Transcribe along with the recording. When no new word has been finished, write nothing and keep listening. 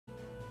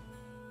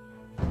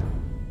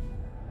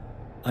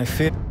I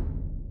fear...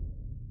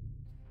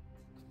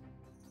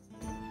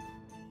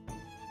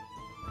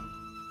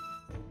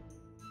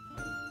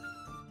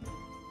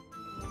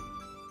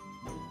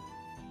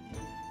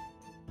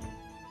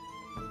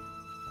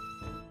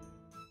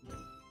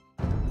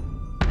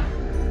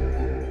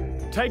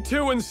 Take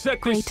two and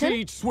set this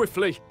siege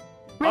swiftly.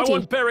 Ready. I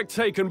want Berwick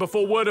taken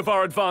before word of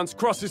our advance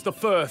crosses the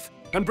Firth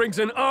and brings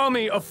an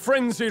army of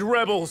frenzied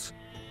rebels.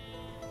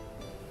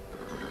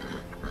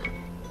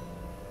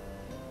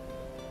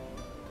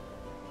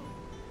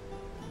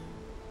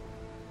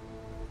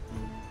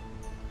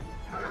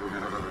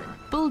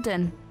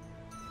 Bulden.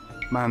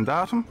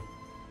 Mandatum?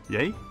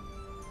 Yea.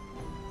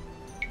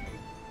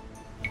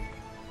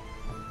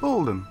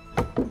 Bulden.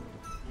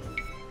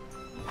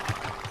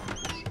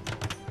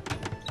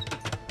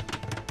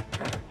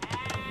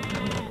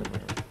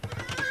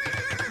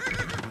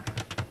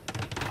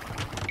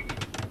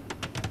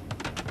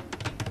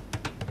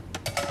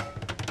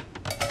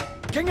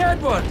 King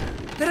Edward!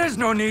 There is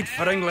no need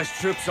for English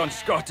troops on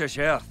Scottish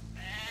earth.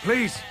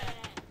 Please,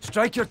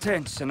 strike your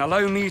tents and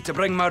allow me to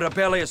bring my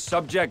rebellious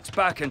subjects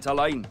back into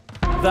line.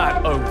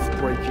 That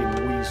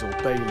oath-breaking weasel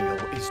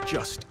Baliol is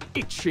just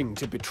itching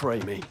to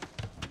betray me.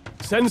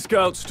 Send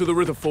scouts to the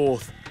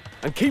Rutherforth,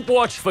 and keep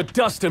watch for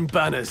dust and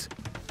banners.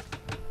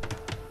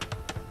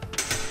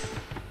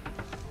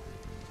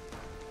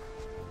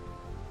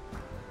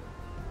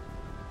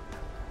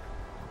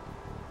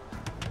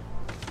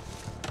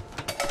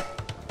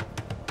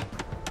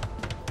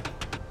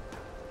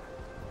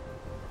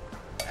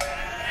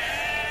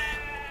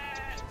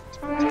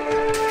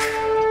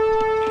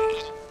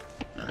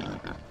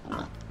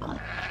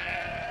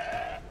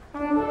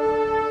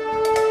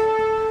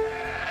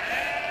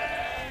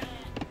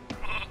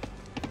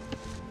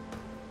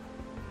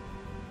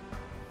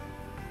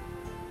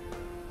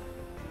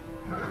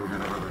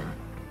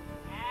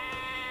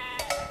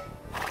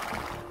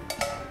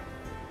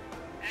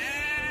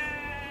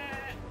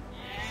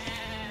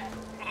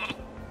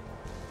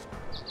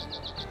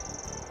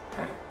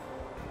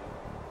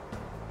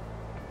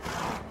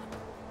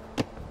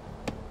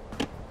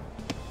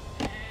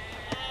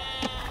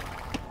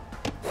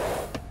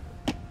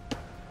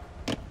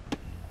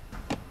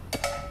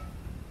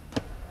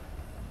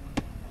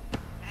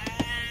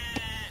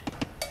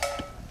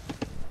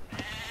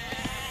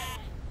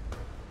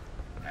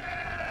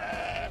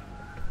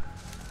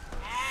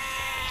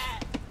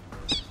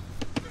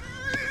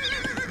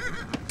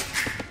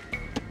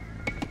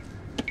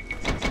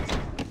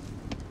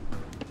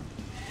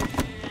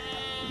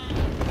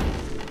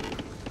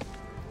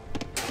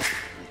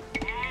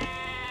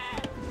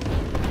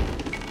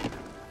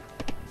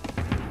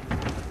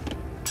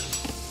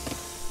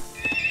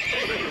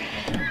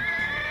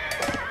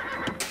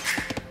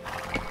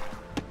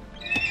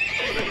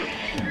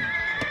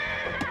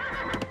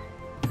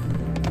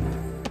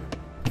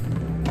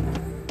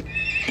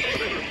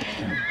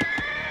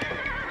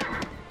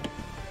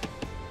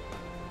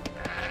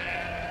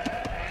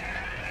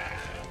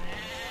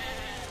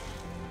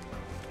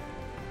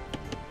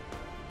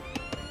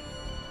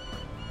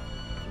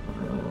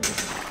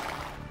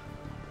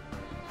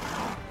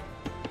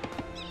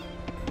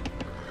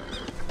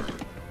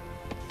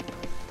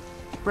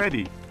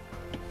 Ready.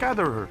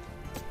 Gather her.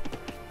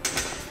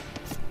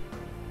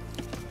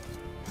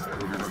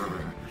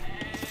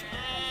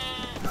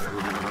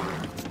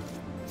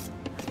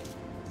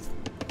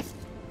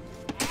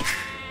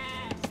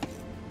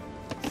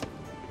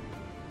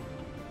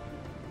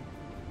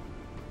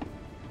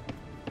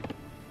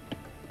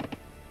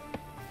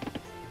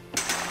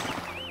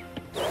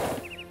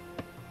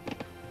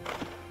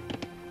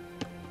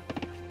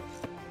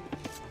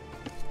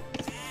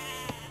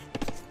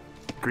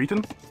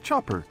 Greeting,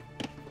 Chopper.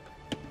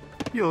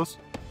 Yes.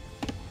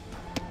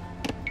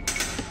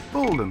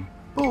 Bolden,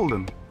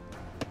 Bolden,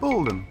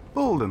 Bolden,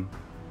 Bolden.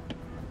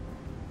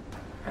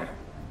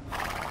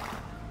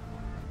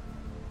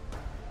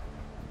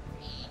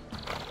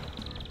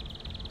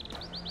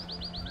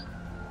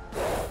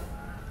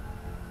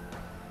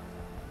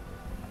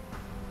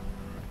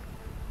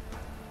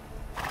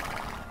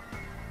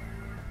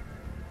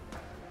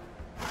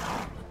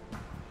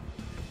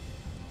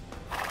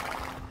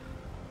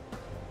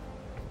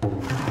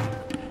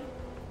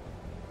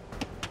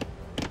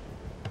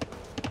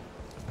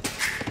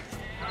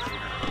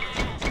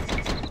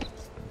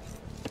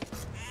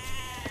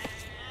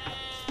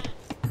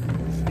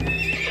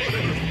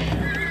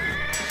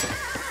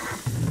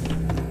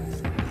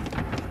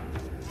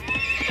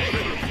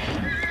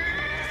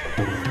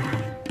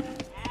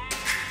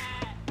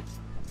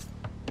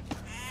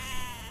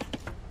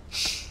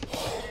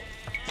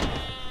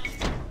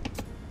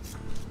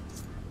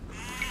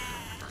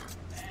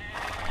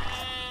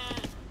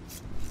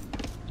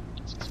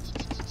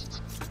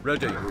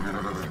 Ready.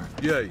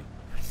 Yea.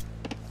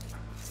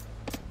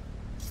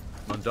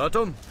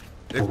 Mandatum?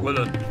 Ik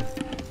willen.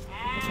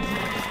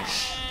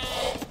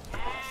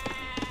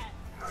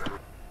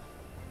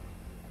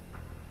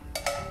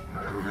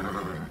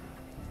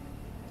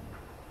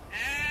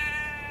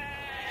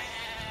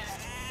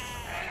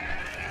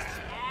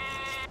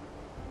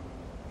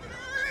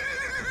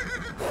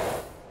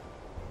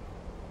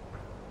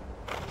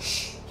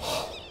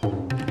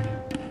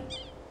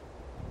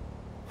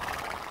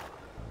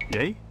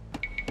 Yea?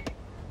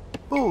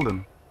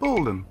 Bolden,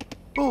 Bolden,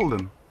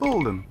 Bolden,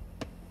 Bolden,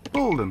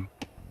 Bolden,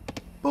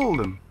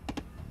 Bolden,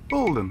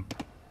 Bolden,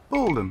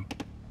 Bolden,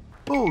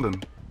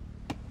 Bolden,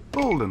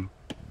 Bolden,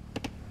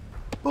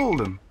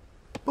 Bolden,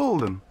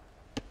 Bolden.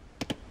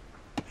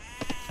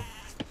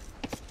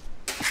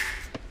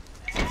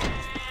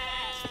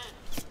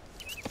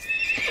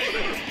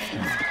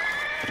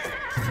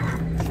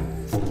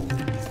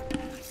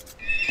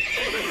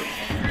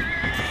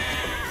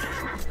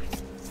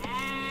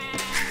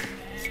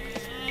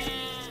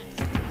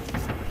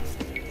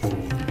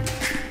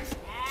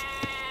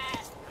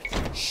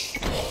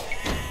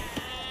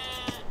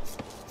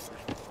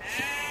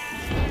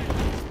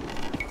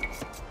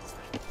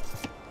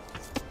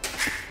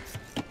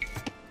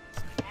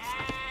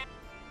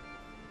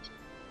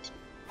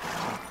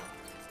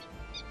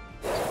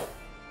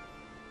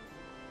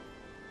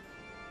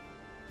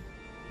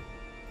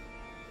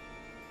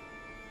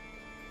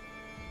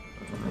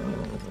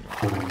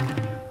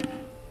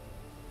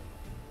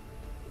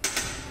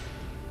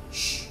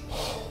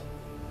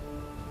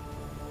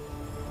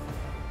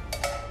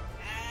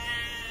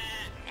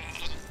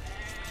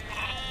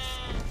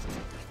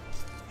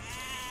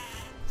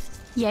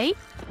 Yay?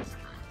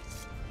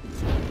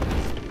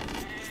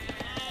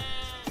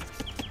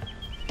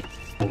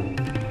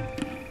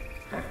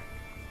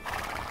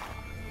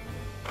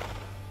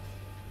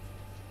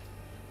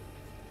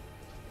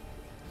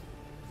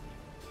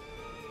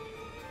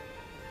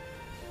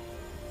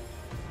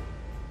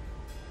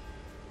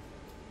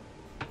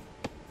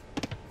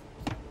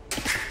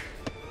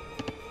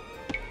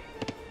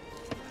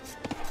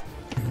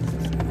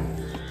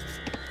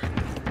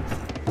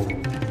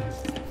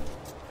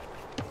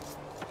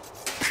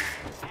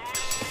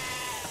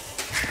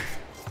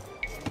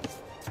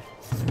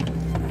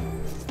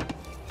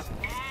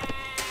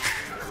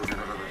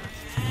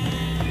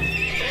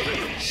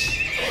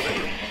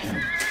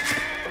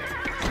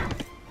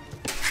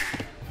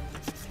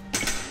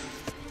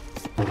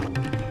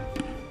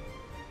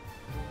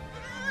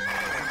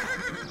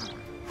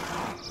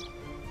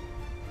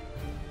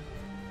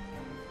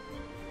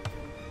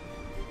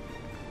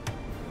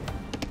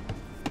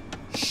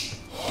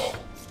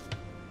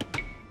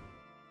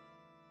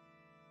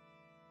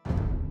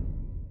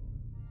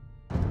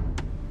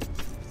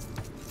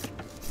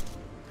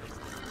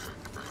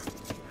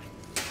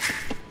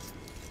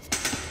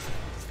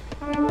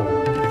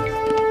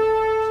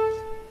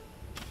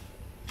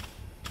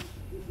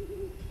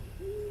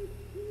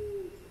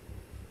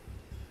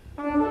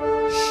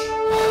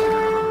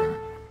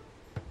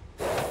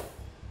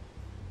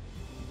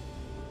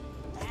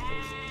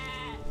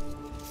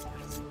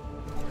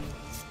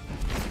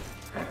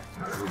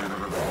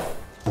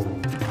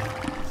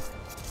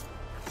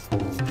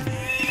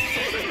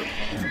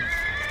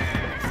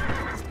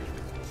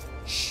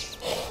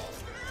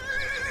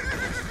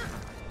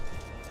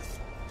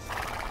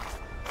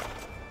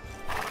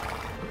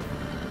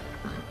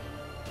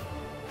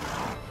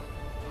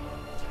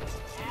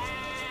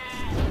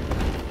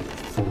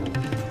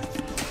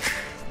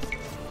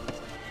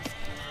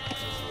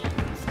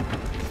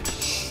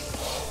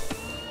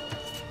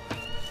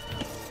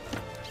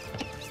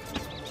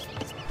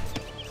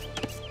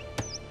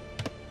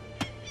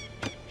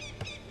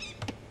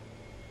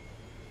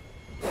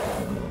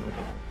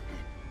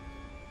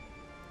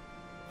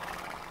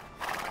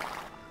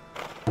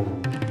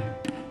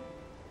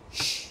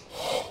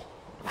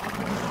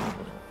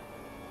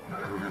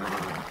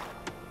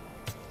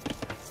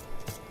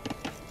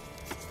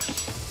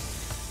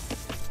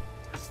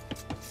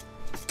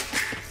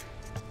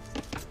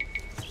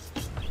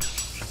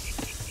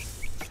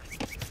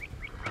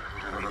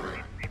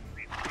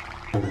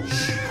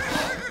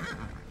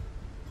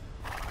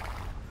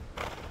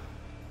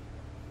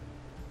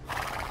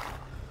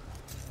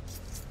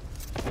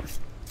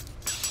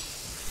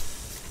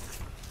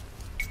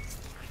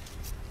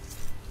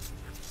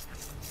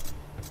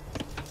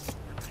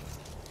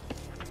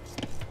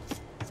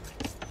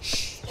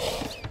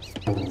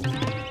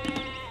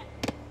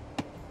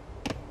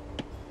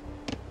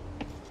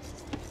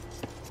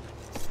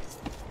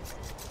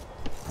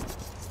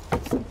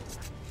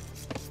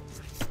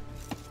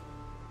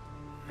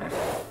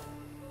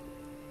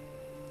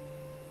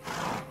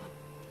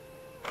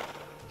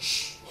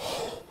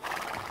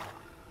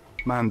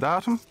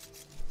 Mandatum,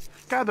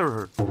 gather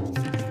her.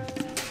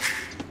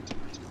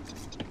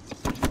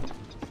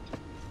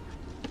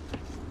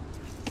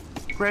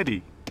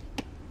 Ready.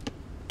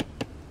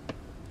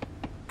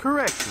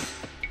 Corrected.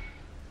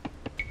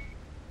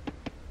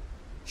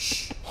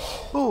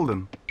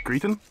 Bolden,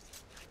 Greeton,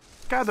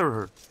 gather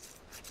her.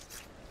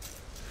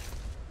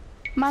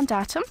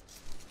 Mandatum.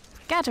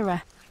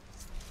 Gatherer.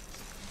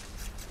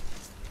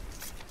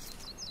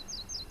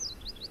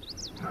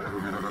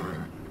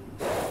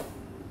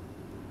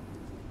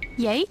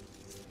 Yea?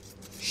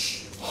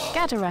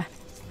 Gatherer.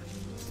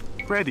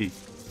 Ready.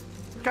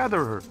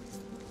 Gather her.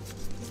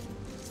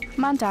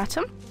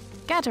 Mandatum.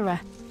 Gatherer.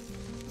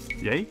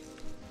 Yea?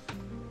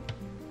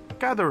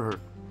 Gather her.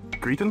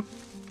 Greeton.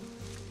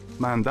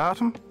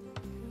 Mandatum.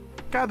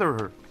 Gather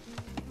her.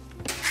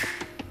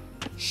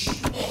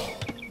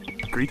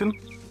 Cretan.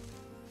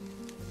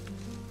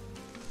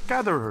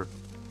 Gather her.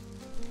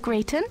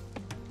 Grayton.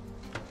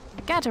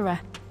 Gatherer.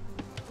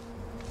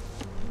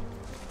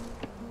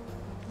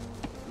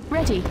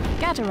 Ready.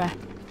 Gatherer.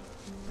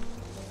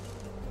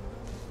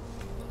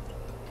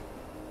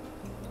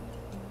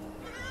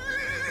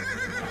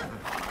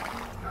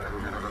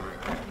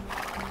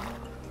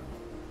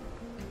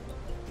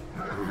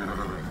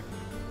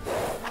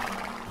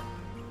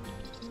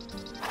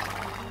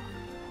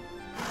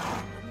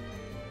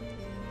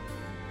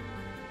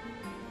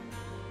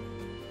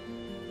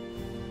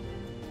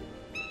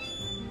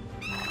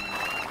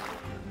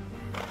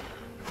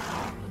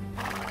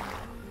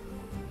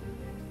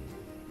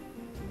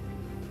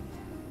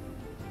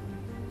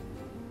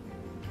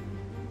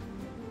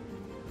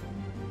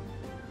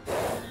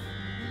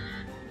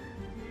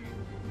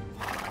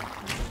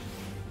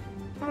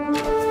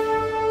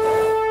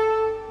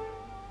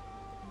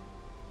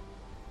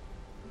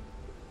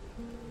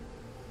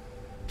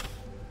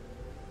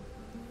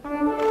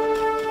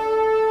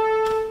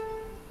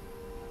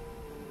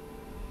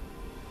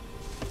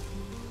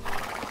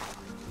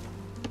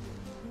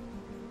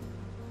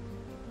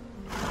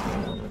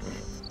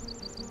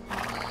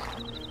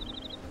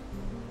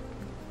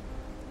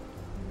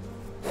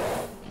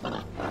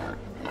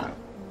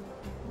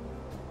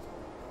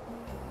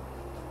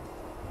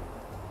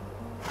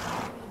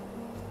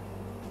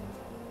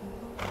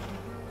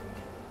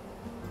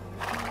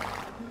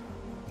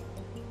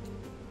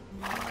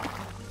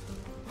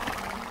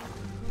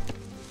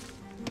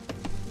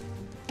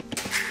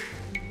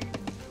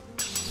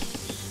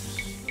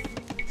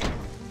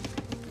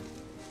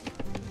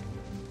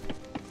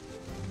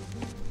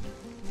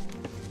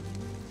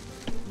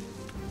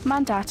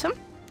 Mandatum.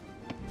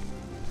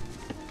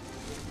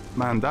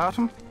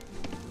 Mandatum.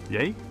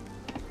 Yea.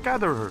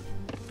 Gather her.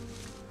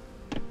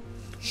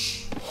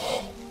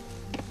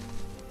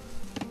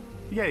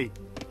 Yea.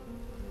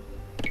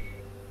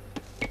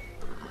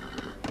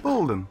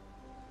 Bolden.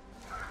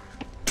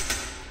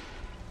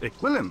 Ik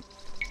wil hem.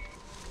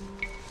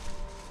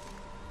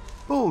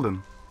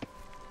 Bolden.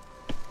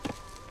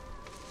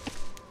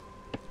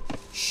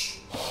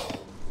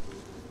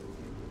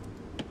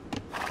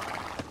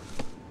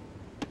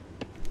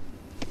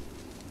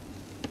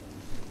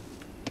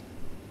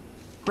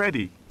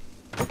 Ready.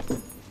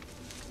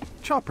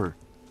 Chopper.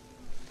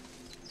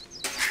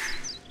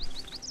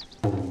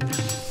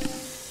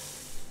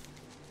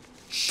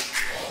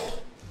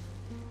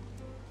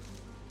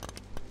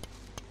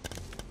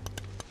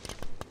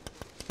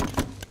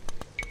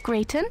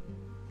 Grayton.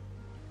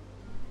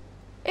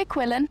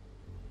 Iquillan.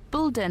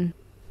 Bulden.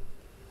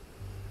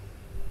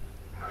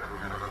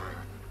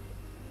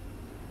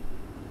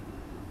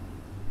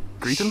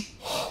 Cretan.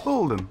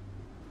 Bolden.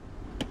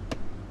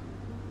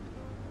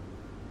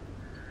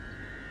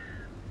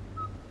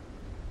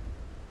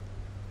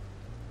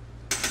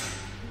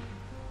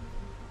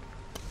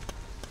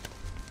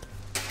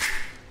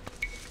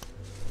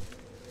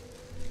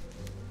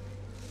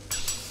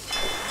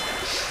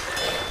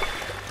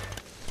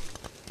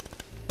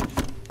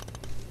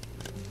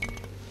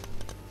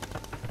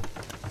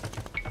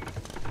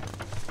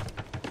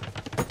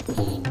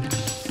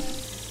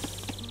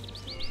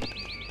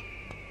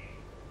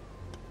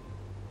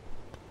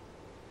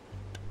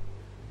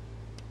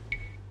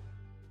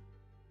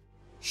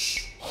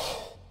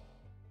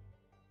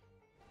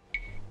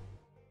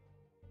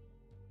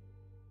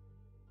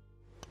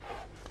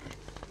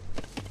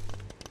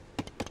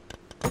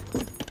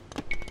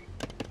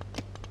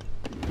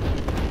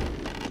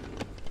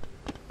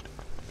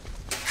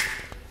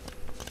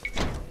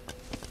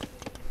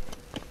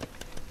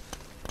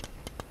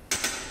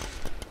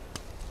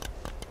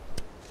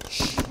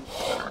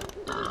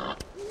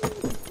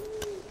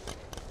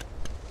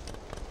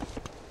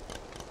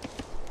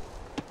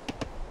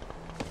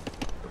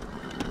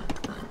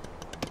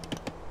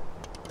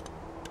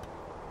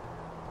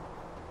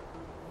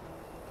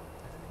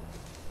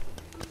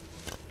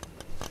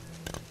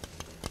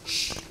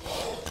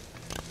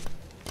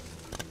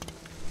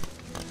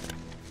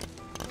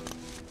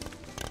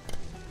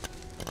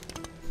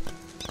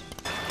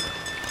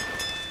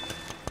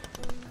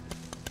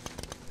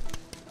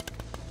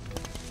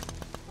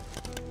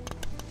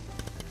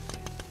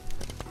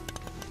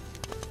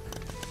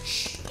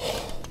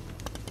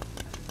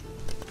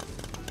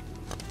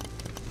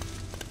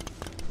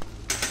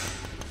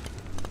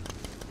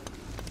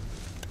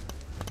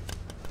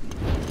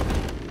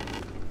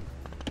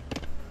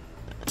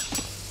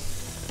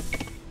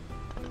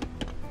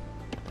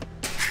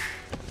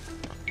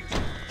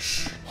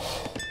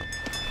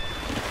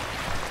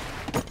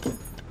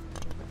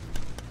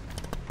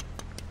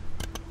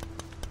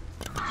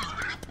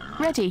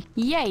 Ready.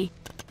 Yay.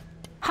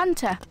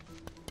 Hunter.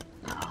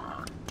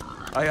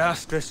 I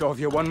ask this of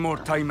you one more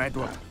time,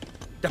 Edward.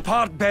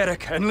 Depart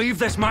Berwick and leave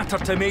this matter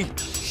to me.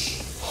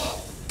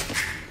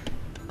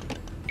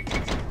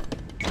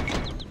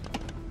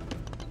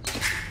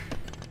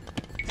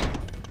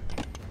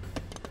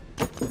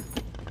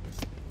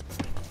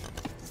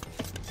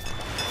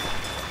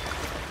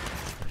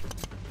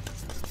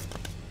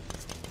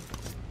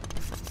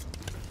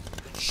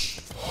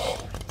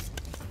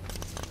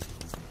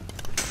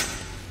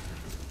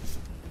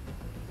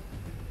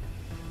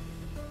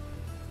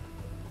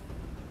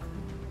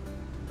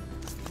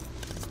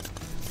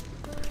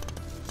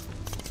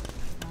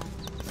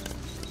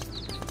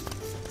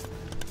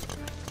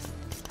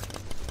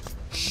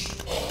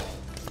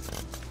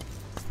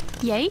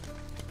 Yay.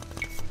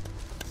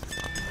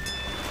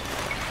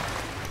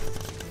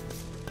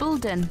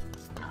 Bulden.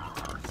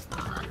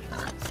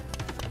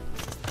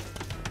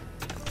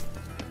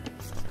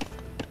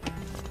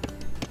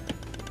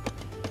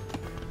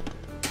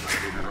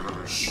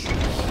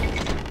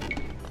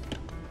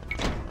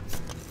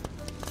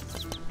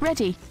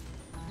 Ready.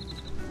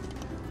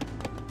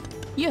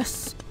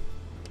 Yes.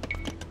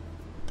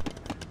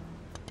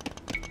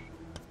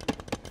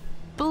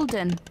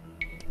 Bulden.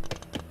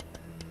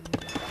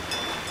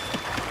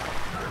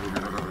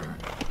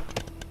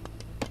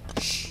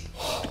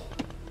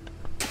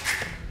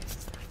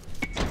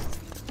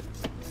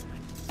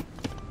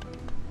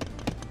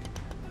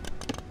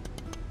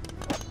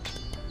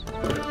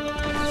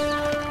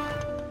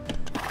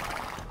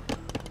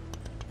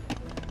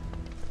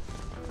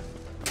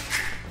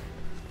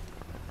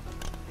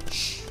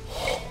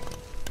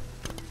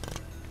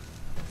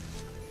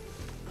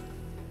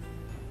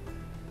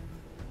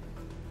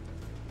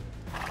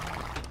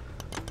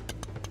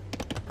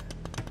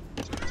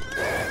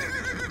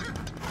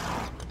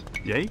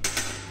 Yay.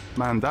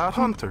 Mandaat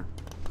Hunter.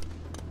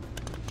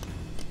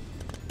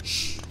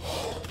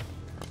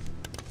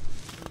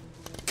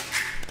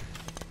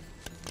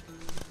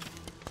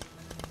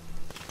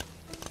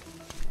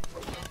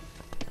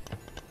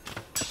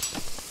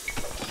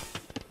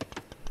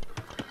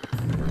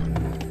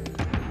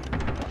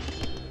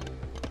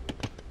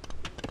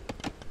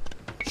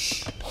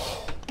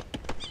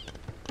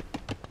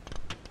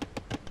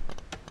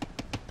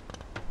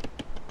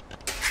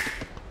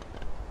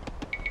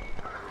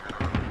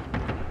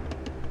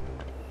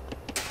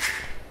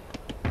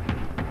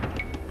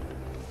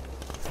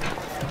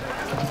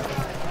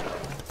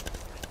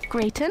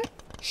 Grayton.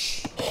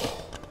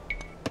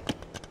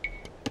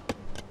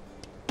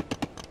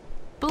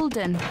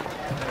 Bulden.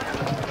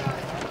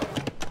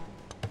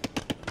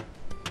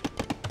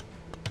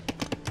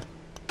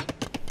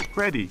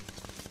 Ready.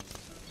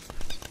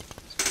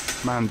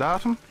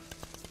 Mandatum.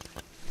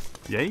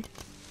 Yay.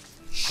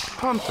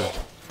 Hunter.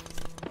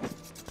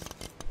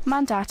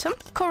 Mandatum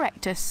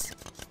correctus.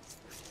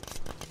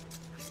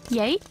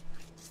 Yay.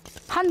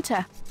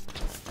 Hunter.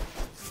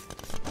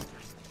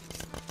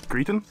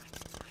 Greeton.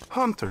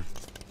 Hunter.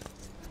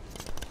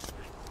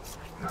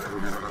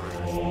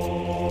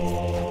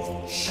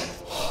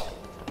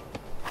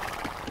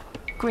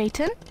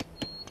 Grayton.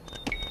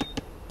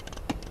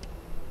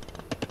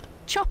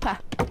 Chopper.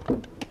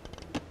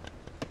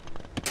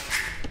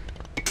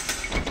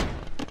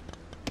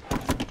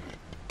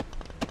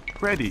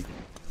 Ready.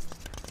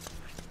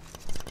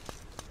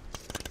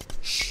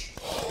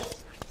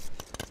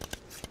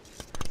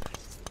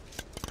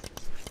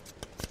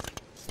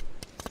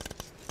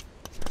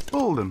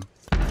 Bolden.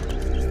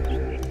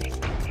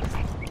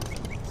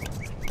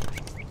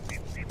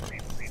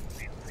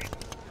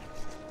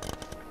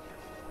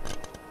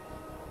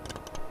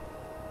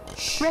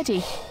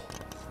 Ready.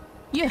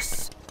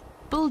 Yes.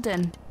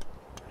 Bulden.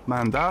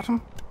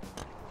 Mandatum.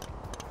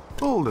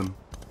 Bolden.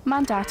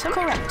 Mandatum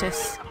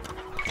correctus.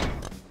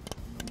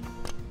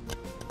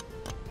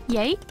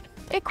 Yay.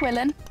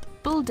 Equilin.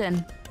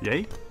 Bulden.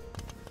 Yay.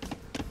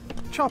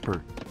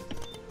 Chopper.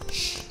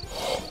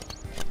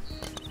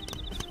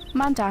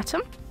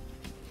 Mandatum.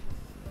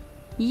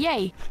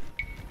 Yay.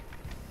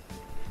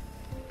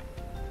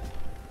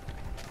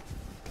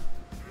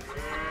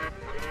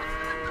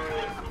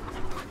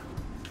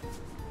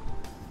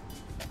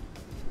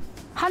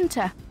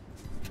 Hunter.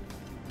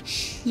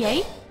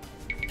 Yay.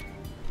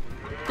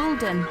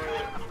 Bulden.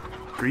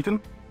 Greeton.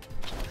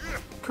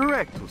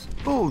 Correctus.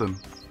 Bolden.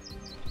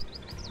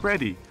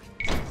 Ready.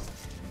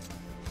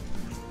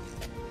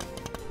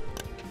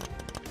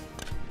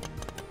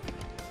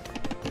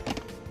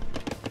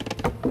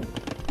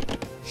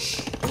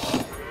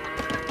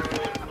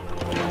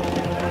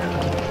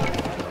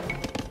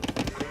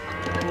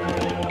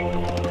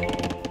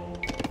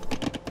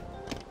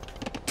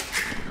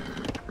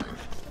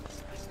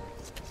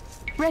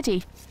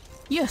 Ready.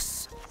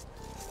 Yes.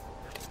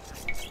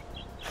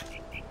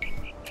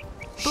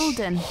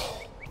 Bulden.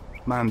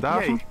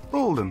 Mandatum. Yay.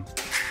 Bolden.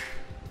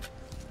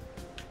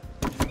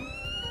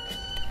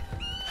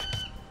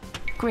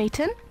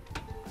 Grayton.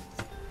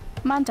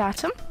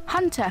 Mandatum.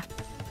 Hunter.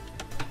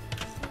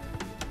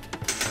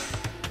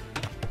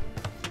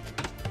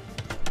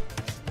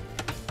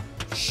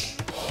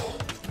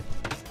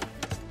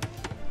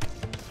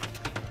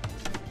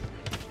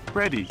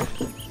 Ready.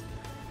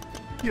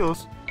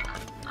 Yes.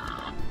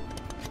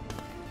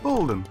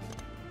 Bolden.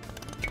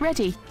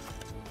 Ready.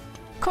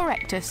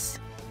 Correctus.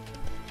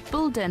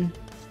 Bulden.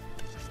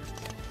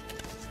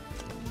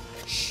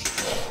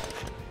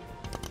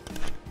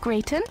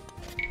 Grayton.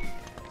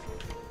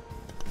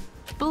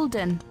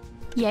 Bulden.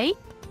 Yay.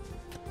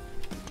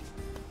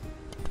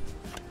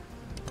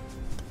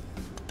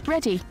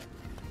 Ready.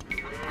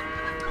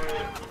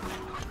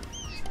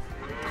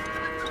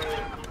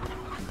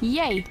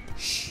 Yay.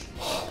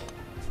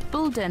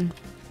 Bulden.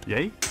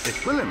 Yay.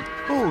 Equilin.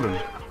 Bolden.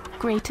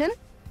 Grayton.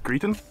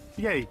 Greeton.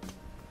 Yay.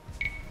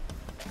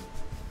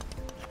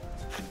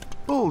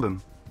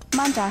 Bolden.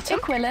 Mandatum.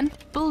 Equilin.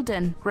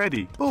 Bulden.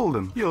 Ready.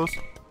 Bolden. Jus.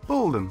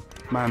 Bolden.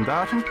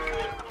 Mandatum.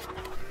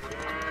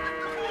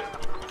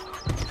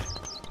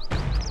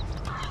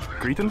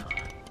 Greeten.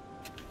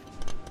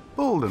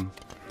 Bolden.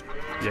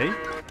 Yea.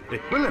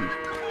 Equilin.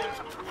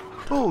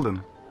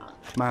 Bolden.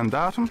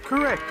 Mandatum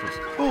correctus.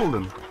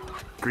 Bolden.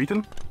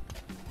 Greeten.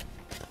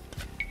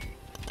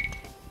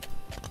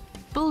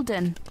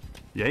 Bulden.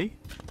 Yea.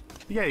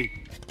 Yea.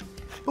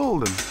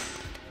 Bolden.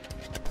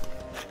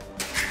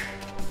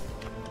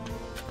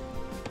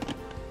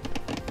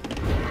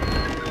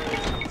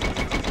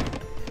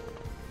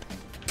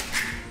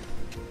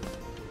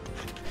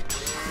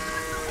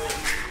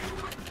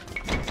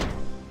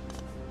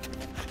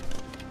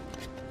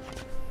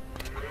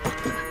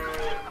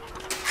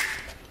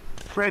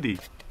 Ready.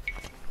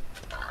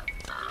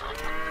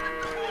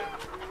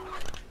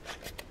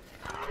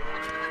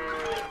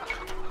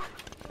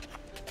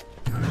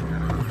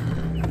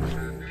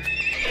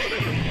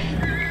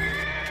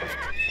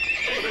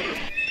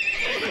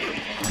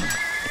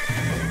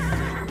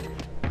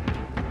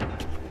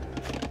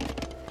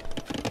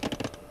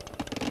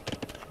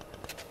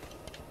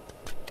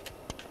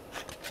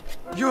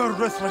 Your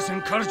ruthless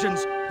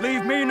incursions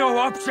leave me no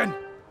option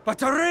but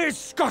to raise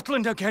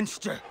Scotland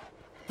against you.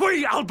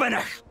 We,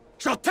 Albinich,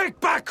 shall take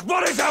back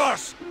what is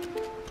ours!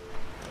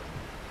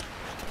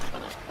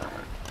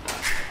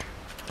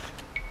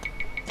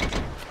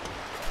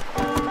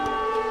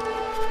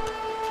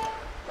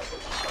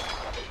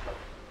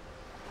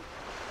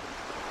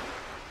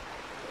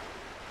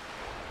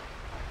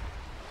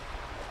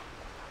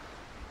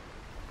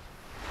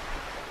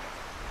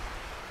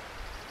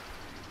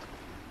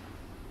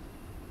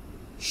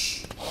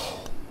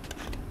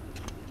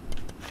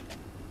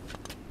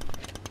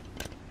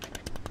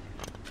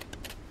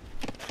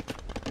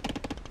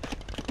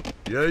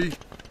 Yea.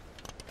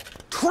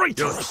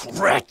 Traitorous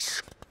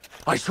wretch!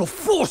 I shall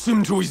force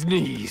him to his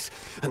knees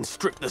and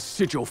strip the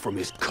sigil from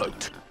his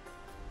coat.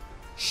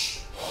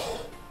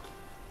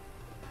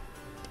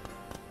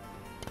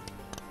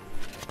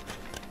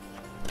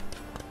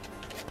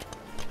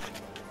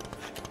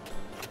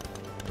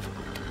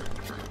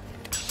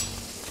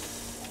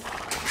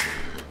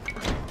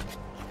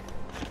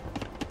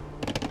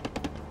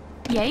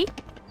 Yea.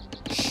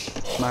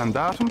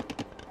 Mandatum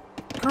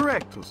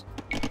correctus.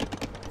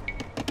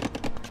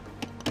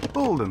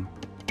 Bolden.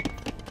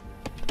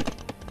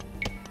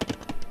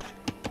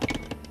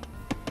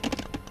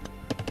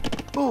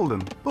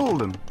 Bolden.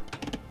 Bolden.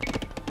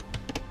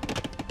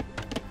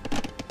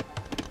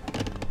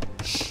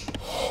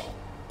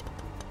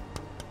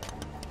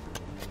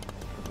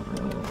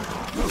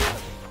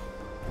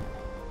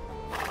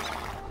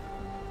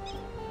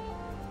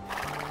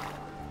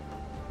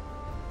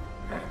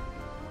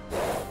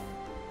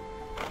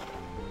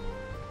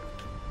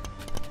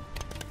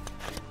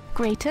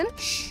 Grayton.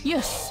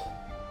 Yus.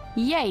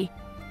 Yea.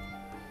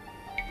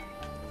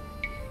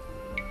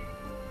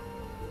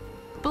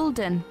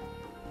 Bulden.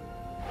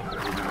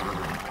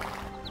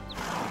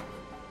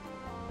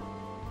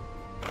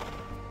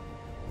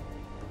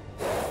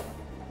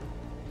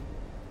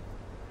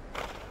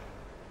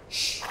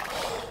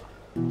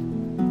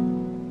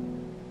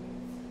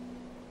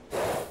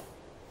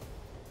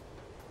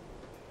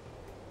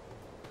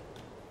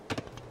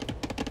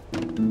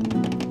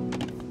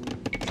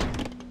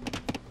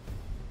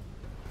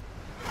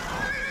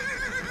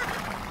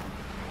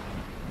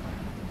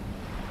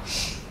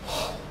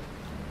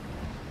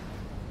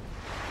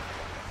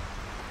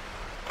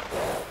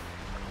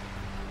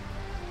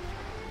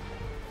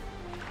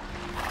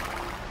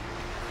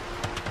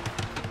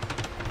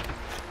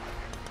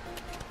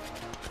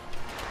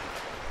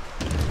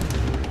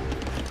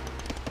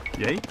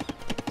 Yea.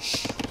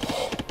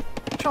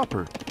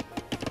 Chopper.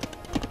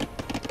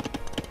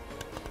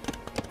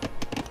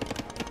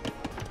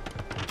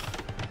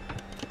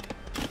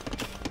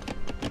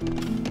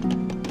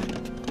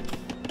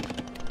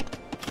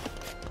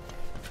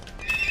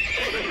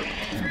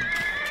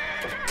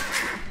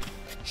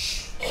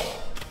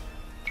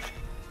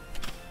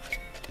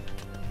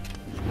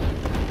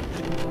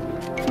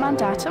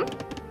 Mandatum.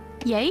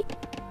 Yea.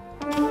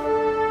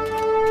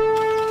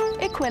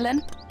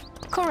 Equilin.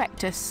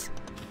 Correctus.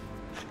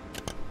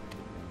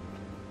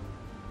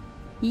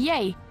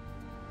 Yea.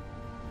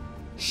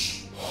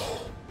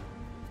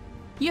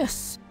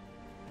 Yus.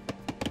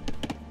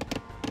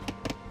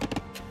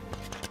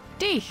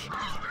 Dich.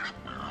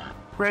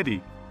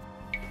 Ready.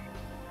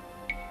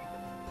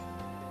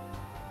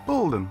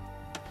 Bolden.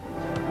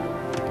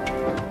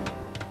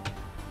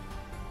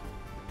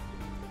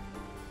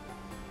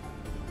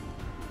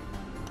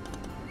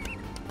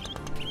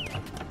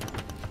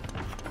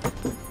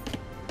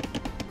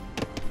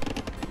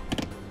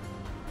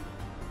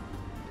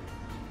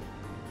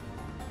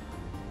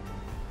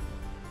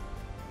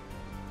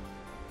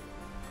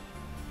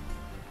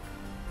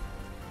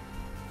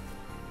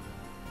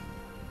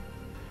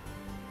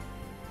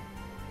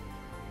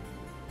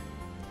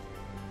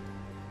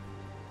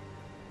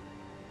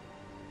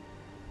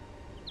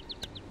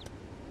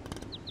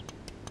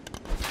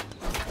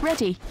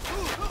 Ready.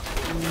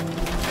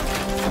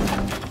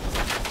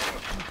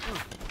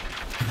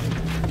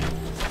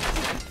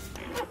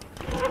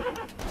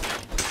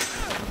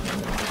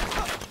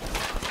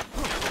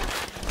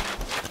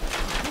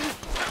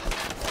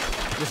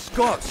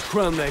 Scots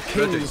crown their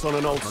kings on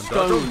an old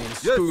stone in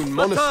Spoon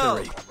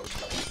Monastery.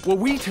 Were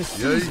we to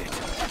seize it,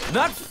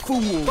 that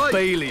fool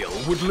Balial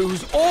would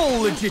lose all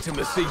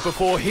legitimacy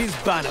before his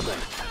bannermen.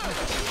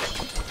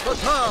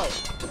 Fatal!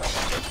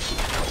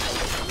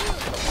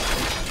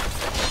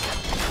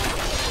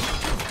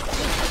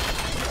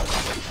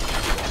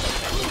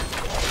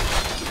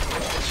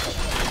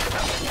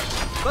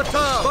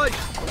 Fatal! Fight!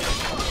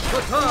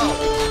 Fatal!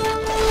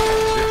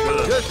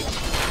 Yes!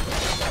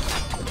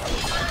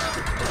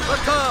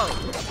 Fatal!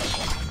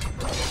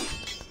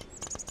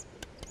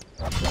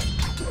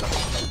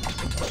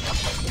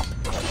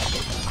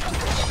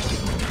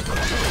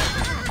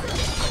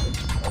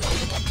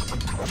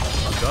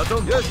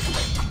 Mandatum? Yes!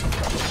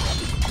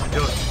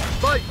 Yes!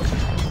 Fight!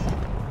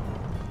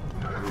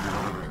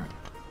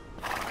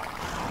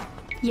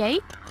 Yea.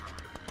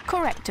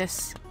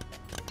 Correctus.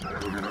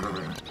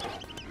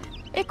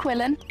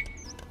 Equilin.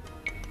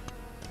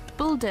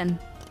 Bulden.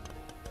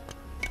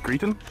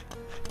 Greeton?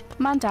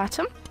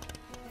 Mandatum.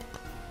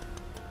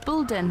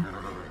 Bulden.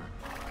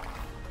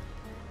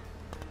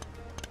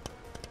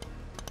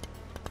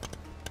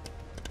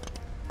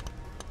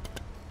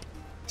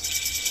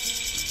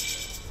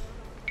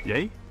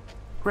 Yea?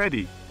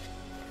 Ready.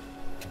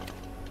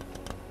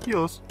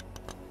 Yours.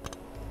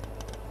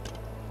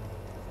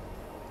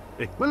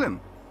 Equilin.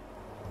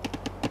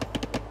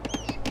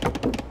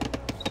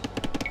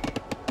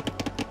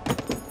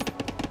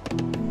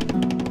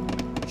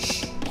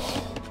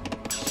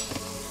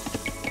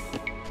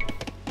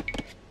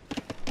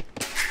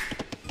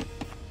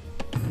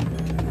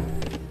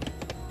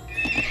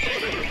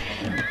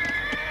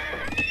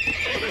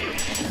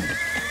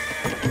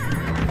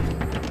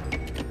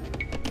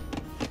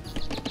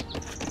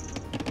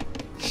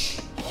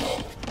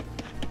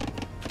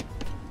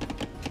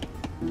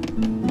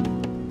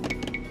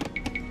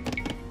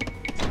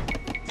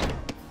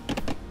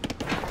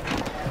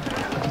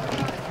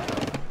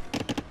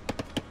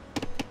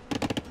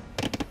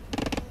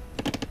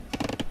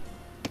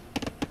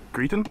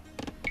 Greeton?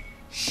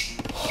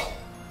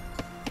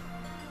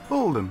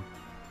 Bolden.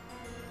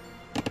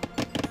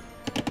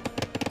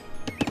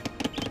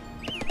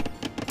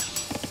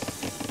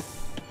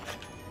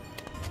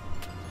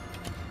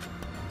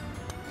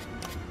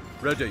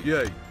 Ready,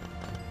 yea.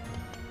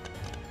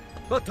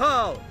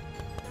 Fatal!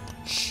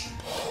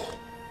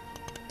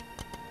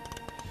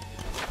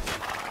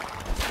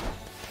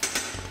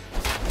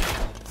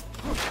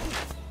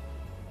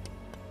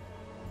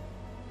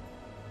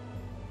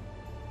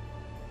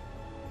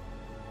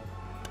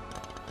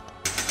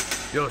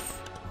 Yes.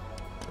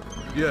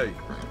 Yea.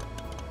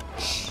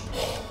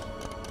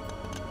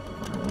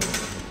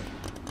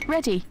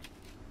 Ready.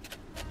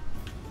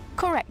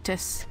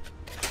 Correctus.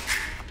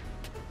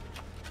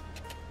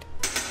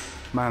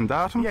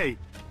 Mandatum? Yea.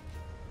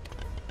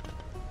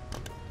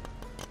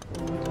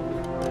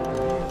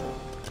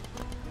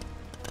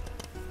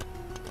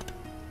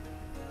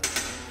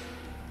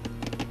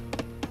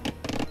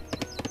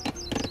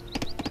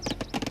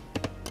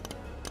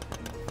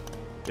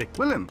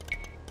 Equilin.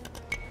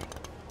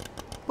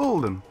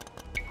 Bolden.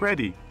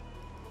 Ready.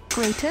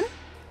 Greaton.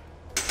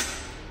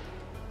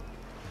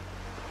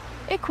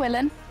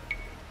 Equilin.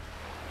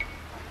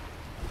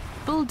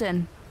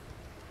 Bulden.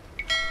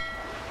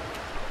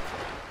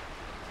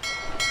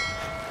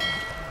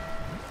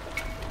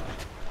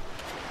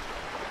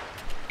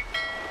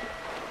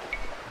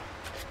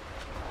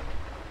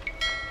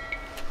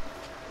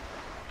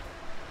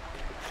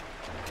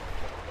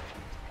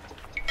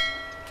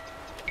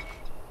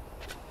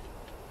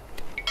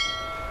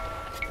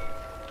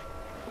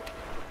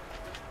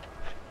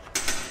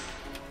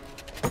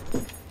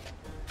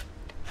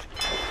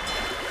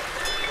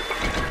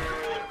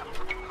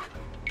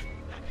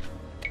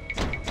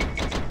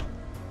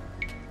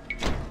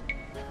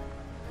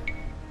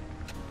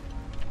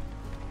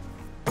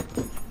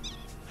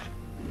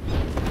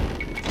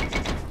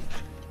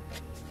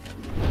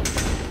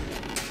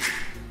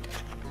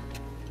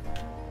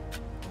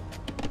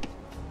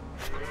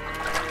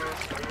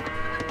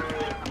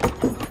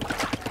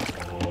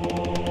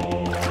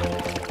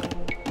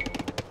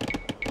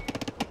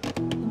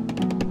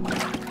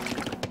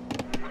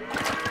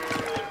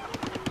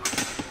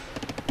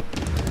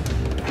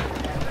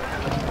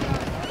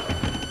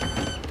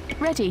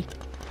 Ready.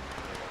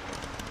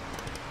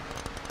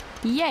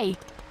 Yea.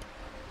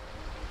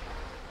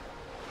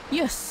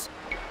 Yes.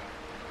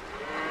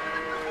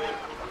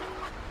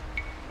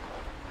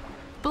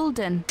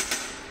 Bulden.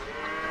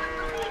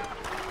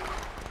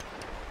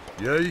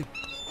 Yea.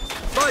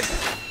 Fight!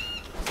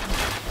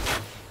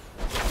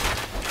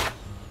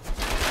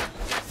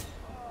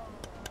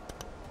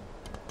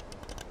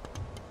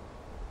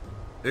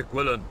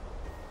 Equilin.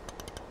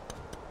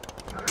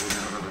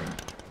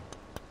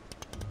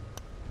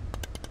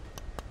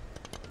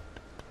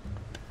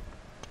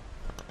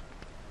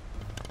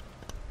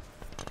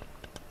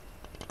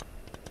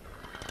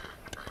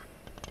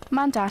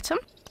 Mandatum.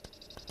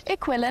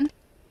 Equilin.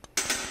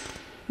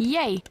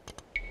 Yea.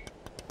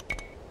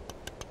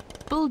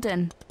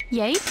 Bulden.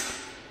 Yea.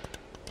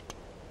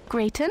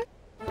 Greaton.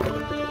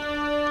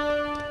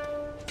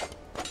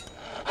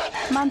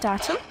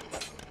 Mandatum.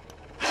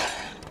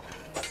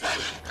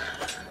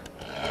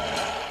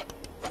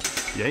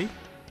 Yea.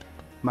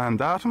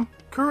 Mandatum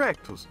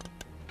correctus.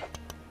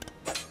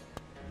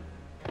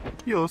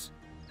 Jus.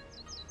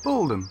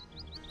 Bolden.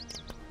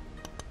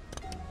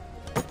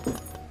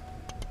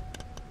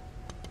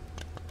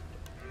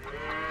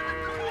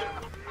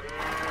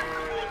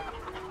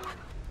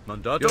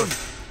 Mandatum.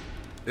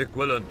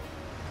 Equivalent.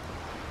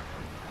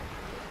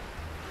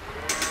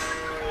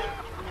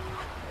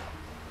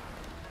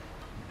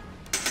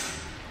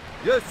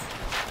 Yes.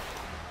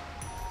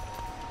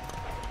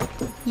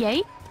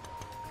 Yea.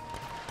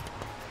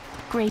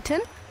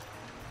 Grayton.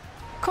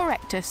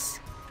 Correctus.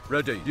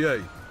 Ready. Yea.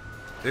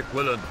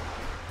 Equivalent.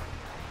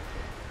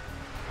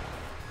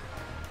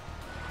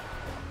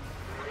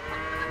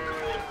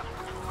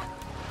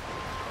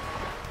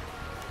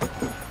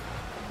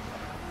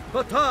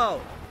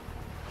 Fatal.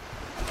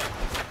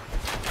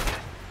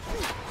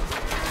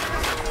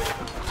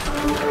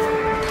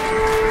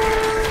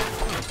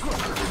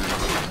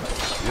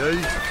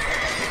 Yea.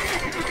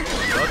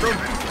 Mandatum.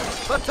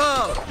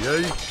 Fatal.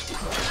 Yea.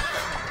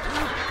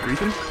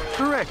 Cretan.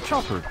 Correct.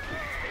 Chopper.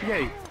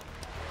 Yea.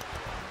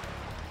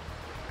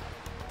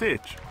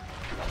 Ditch.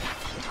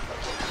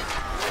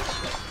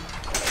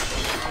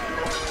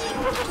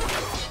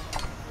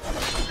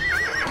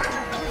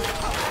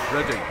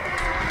 Ready.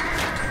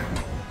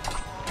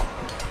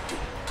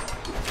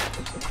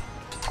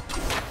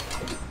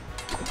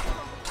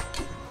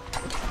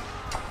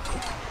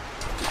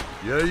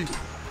 Yea.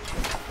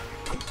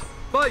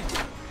 Fight.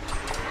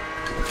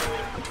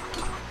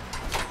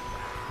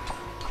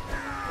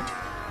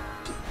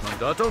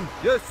 Mandatum.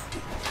 Yes.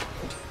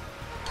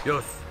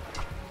 Yes.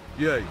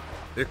 Yea.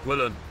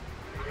 Equivalent.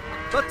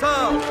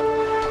 Fatal.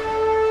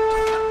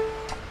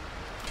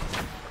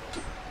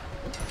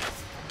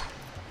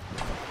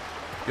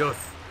 Yes.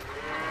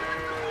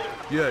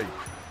 Yea.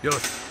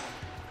 Yes.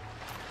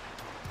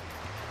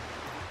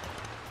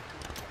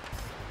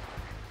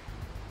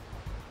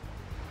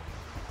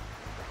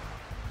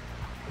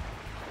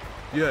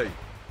 Yea.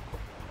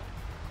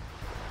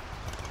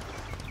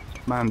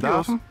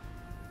 Mandatum.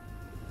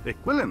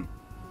 Equivalent.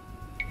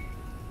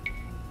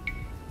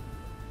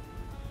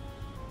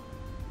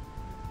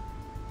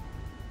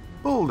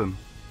 Bolden.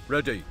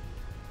 Ready.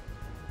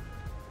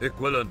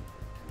 Equivalent.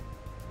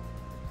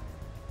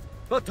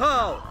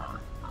 Fatal.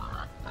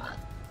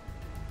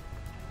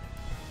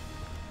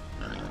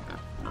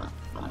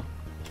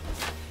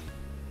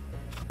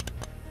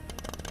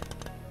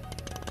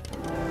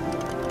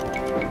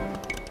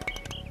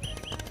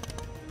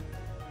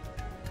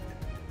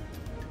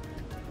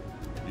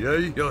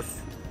 Yea.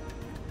 Yes.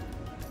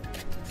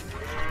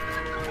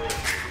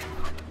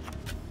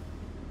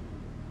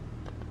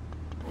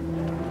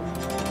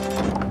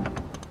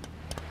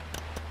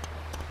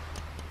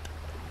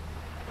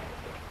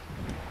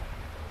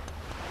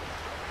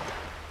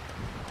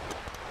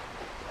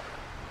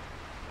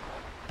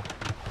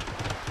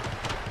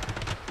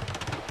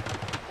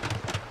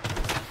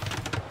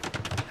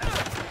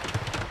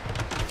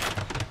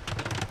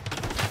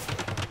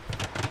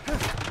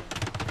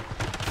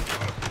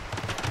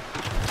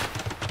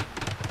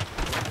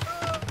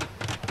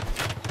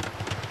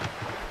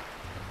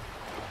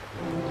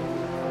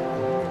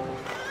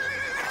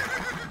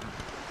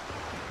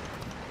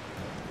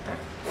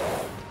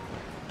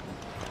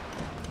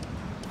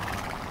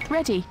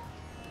 Ready.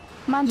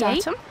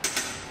 Mandatum.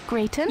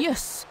 Grayton.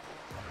 Yus.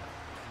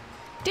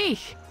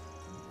 Dich.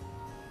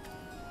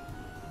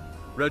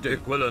 Ready.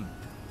 Equivalent.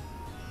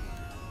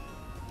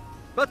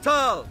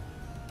 Fatal.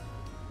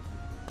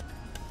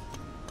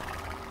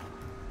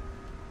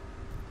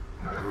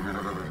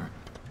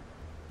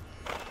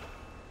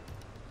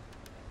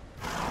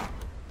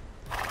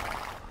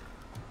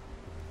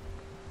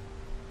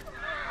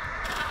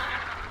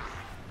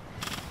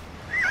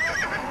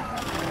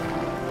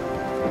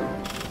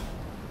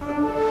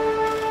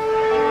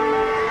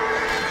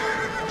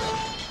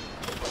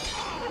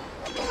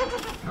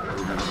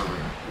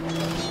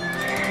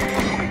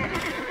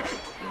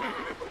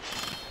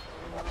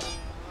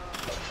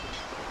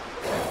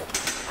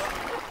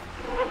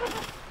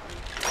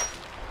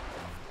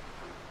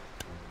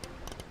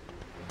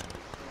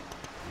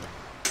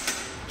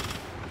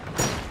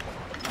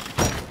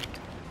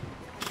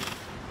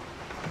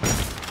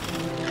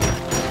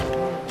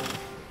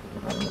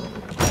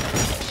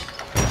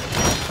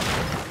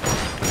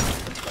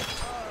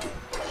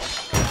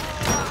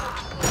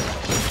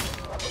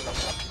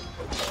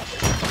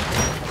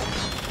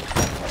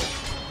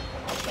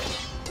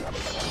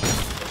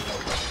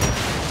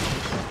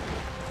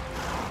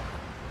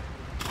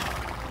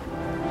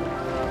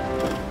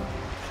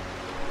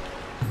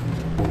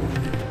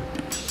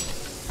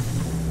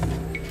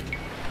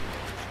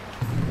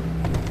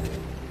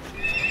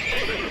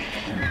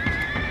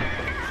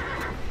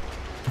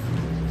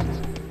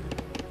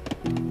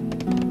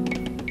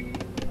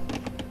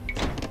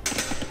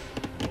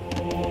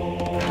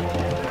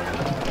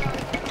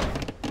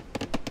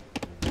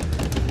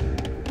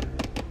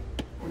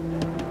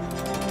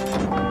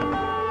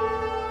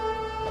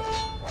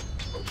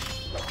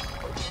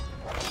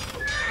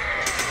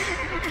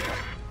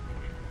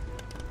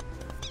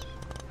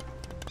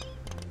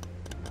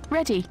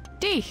 Ready.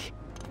 Dich.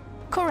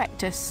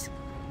 Correctus.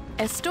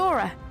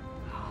 Estora.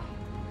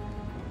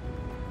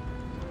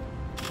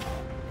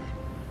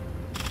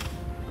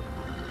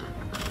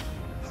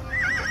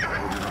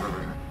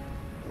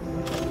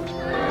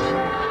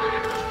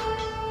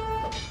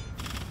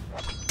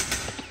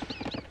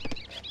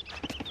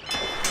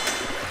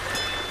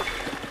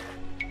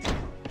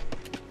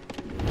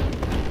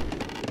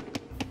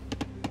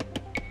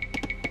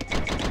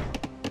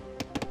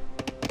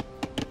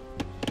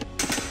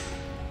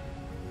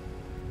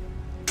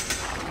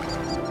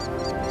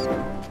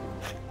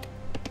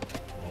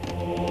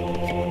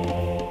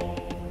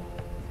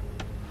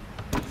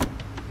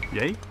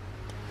 Yea?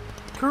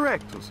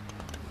 Correctus.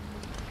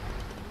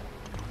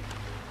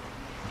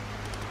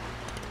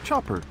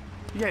 Chopper.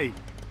 Yea.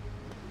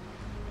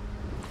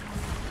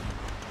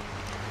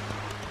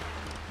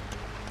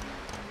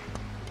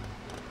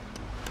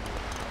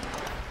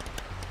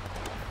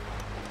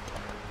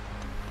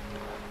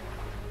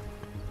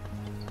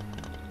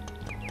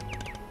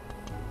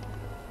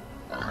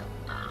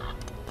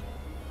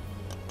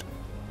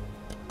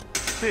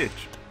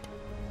 Bitch.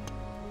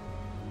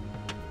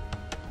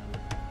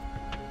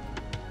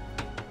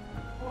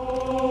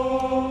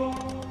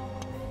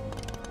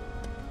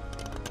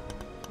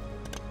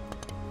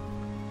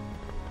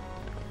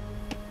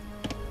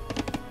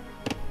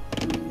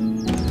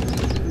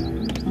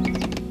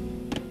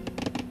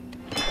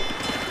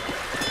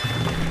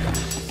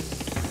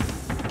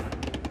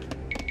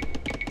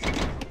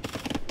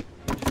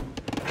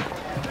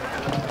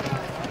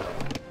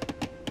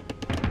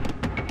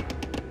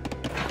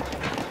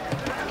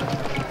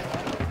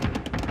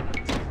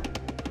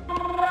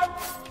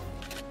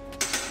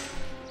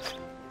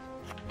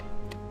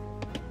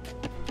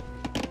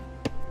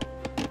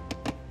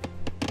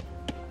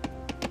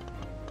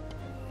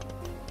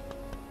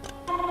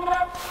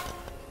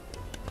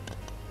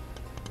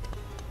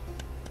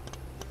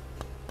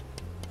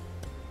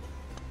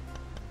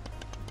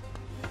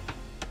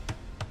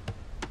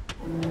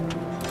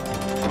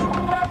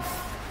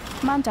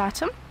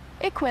 Mandatum.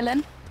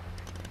 Equilin.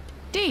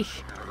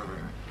 Dich.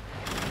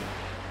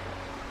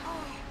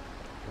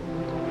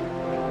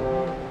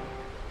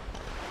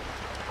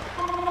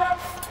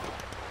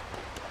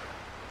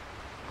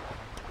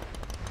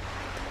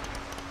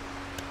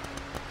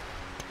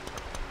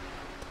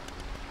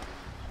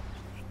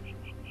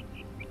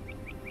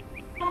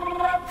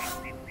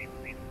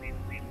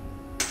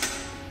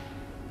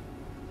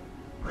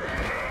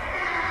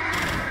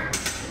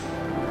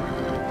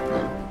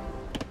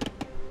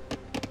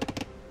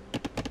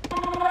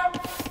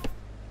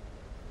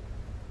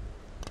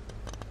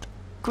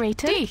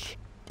 Greater. Dich.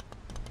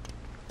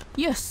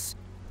 Jus.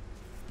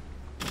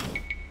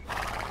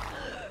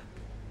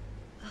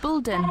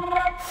 Bulden.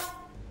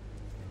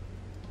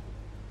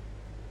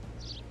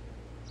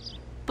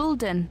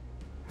 Bulden.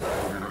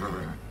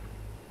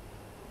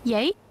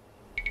 Yea.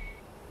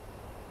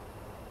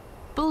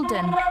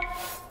 Bulden.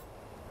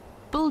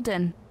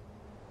 Bulden.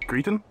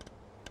 Greeton.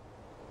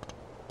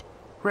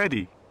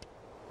 Ready.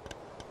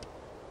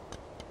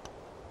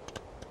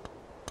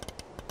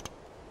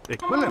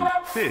 Equilin.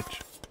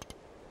 Bitch.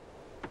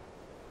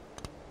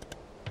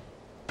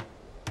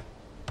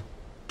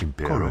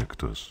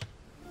 Correctus.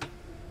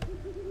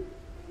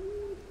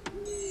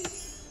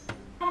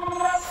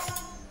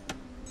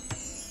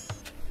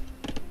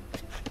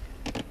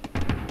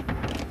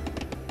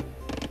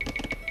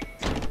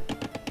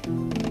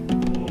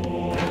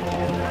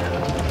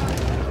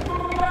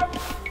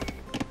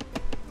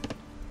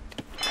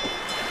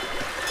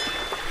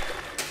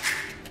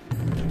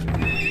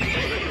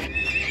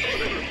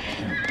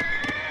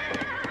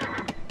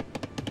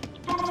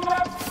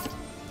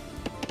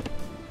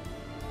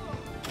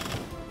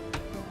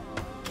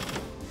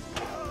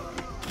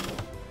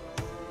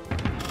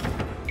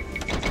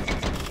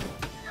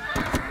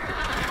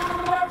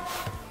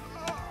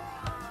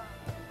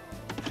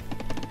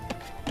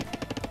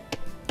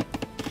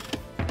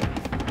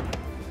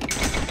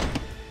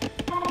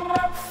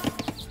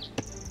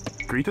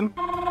 Greeton.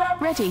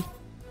 Ready.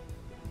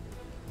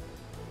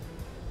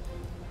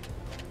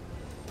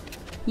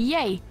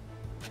 Yea.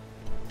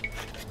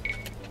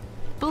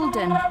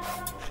 Bulden.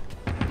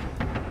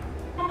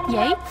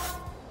 Yea.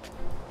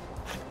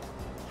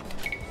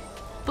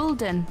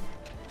 Bulden.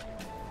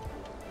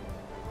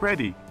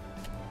 Ready.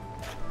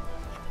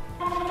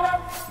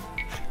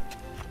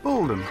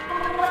 Bolden.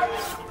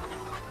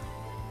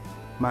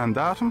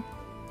 Mandatum.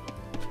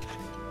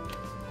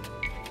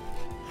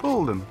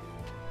 Bolden.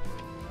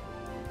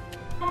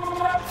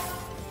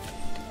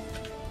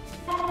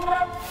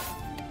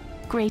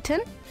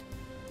 Greaton.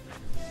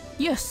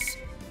 Jus.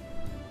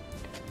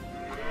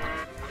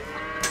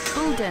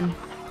 Bulden.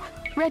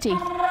 Ready.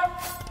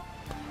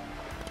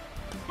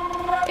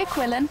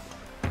 Equilin.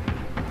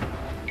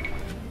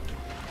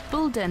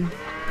 Bulden.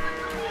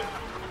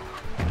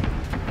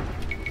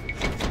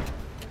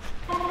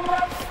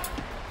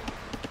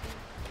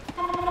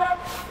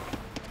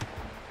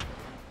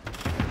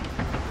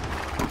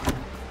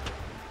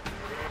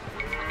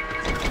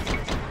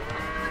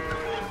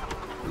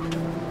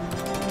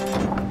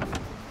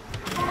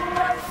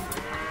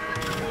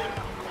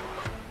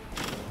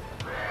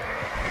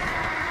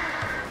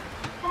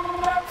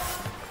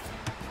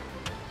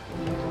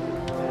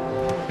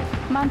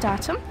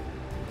 Mandatum.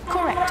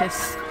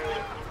 Correctus.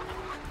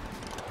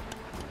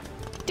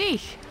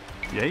 Dich.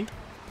 Yea.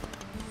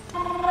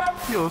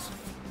 Jus.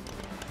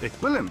 Ik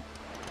wil hem.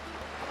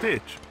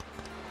 Ditch.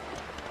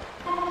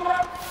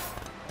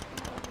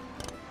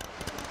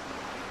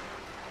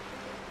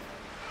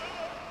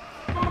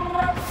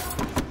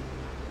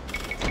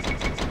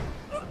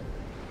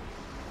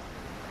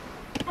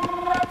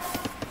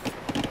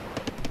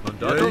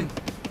 Mandatum?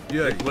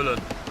 Yea. Ik wil hem.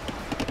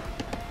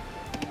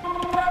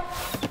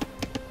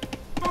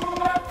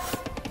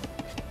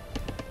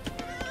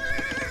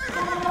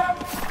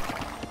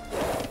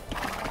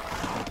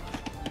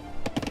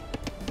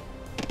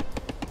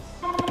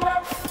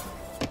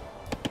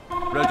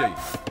 Ready.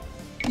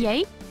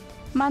 Yea.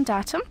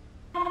 Mandatum.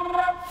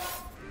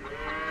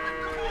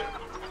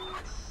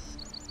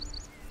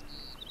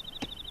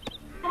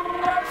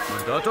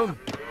 Mandatum?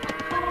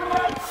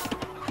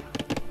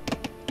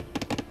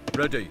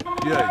 Ready.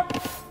 Yea.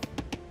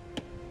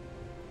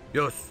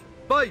 Yes.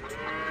 Bite!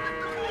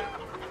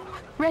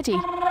 Ready.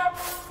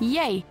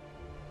 Yea.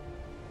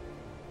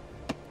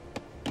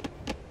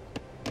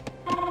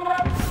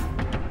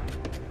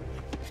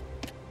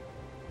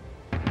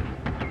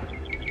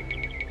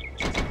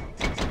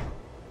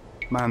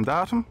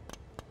 Mandatum.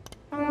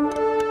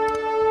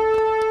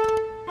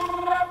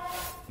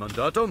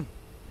 Mandatum?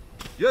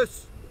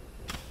 Yes.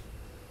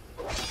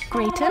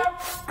 Greaton.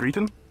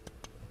 Greeton.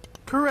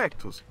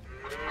 Correctus.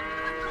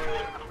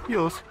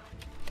 Jus.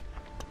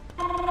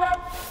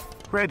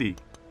 Ready.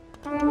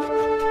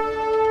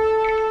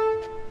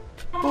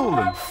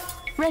 Bolden.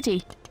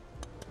 Ready.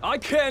 I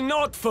care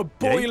not for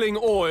boiling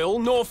oil,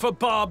 nor for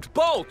barbed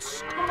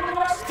bolts.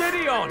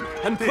 Steady on,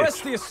 and press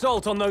the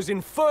assault on those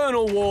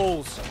infernal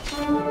walls.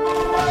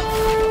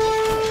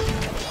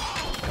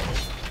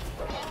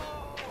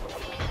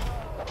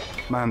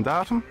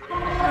 Mandatum.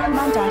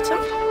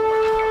 Mandatum.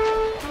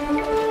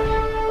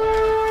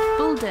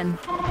 Bulden.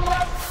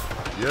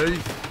 Yea.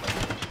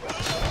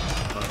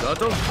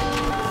 Mandatum?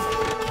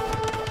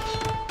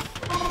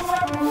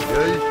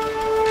 Yea.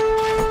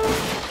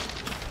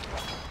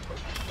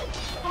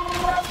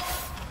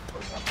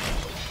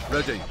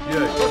 Ready.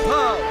 Yea.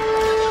 Pow!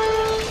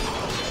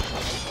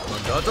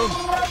 Mandatum?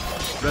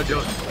 Ready.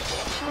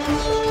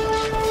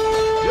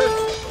 Yes.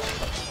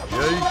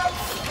 Yea.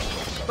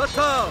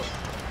 Pow!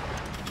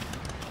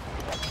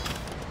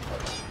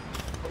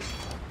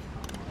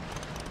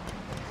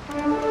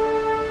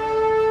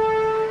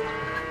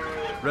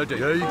 Ready.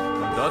 Yea.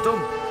 Mandatum?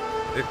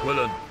 Ik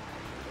willen.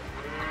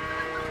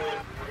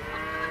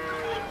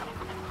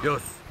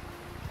 Yes.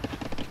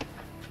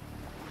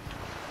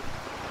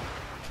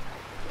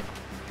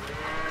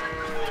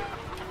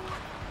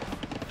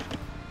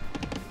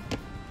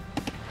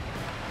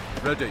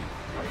 Ready.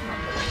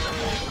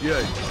 Yea.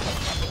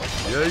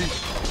 Yea.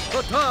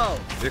 Fatal.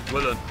 Ik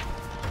willen.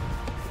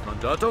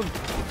 Mandatum?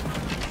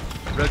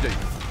 Ready.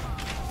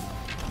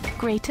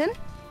 Greaton.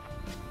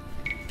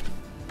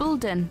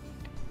 Bulden.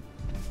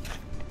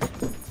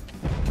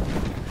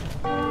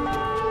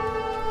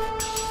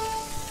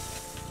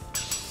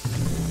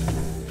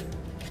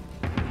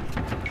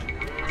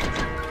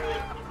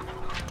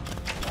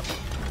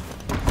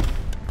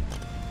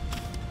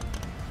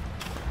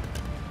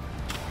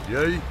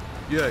 Yea.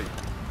 Yea.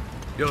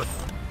 Yes.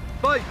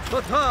 Bite.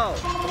 Fatal.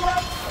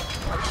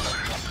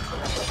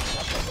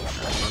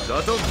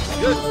 Mandatum?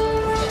 Yes.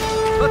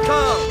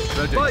 Fatal.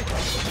 Ready. Bite.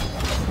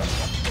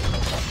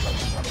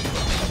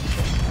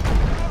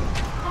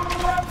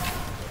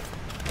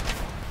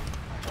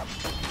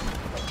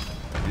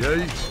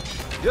 Yea.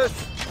 Yes.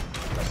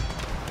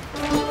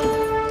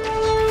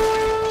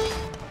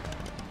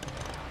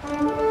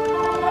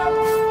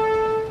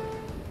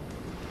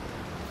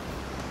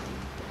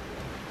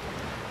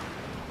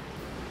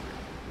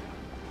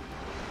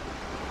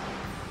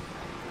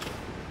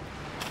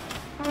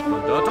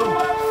 Mandatum?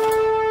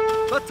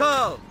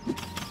 Fatal.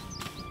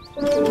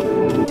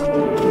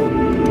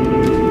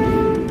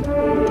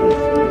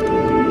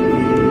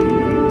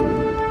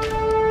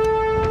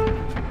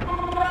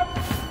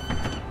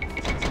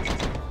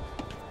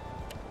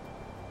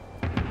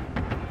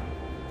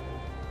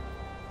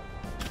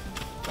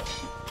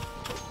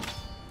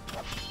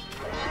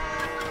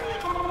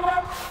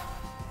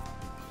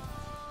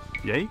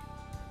 Yea.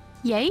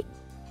 Yea.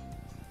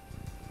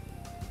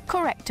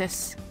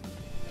 Correctus.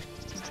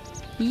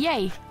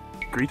 Yea.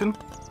 Greeton.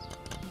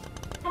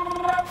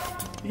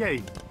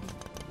 Yea.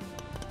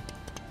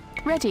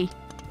 Ready.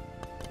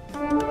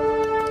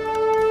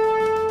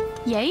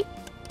 Yea.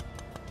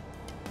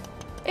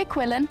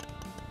 Equilin.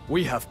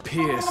 We have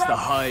pierced the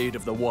hide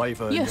of the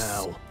wyvern Yes.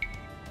 now.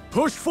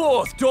 Push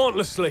forth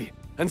dauntlessly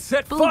and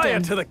set Bulden. fire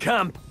to the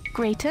camp.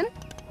 Greaton.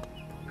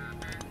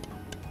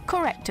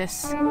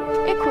 Correctus.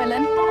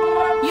 Equilin.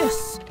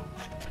 Yus.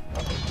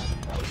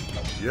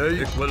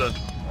 Yea. Ik willen.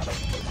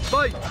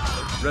 Bite.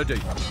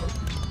 Ready.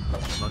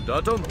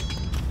 Mandatum?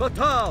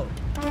 Fatal.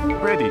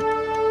 Ready.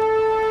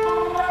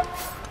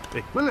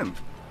 Ik wil hem.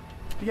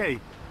 Yea.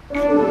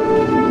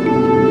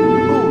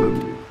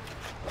 Bolden.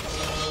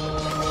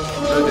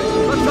 Ready.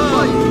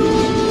 Fatal.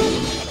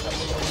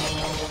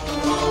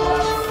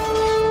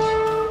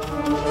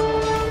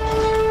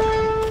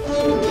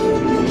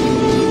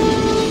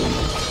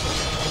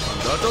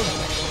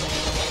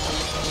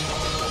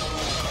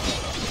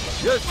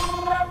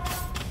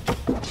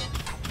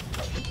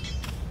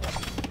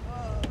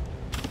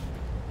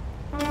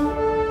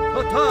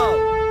 Batal!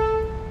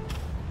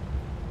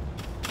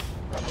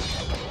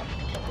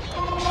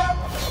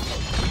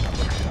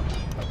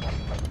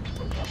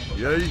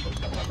 Yea.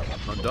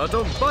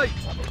 Mandatum, fight!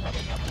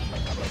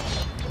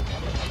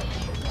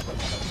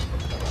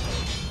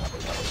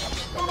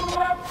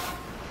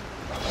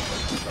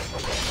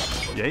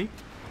 Yea.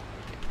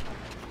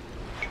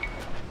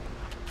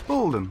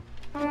 Bolden.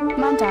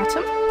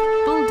 Mandatum.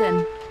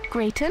 Bulden.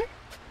 Grayton.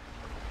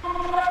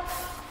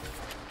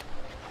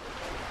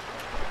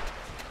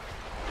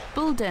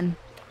 Bulden.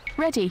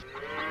 Ready.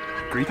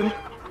 Greeton.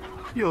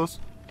 Yours.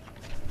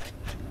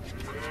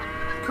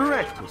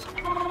 Correctus.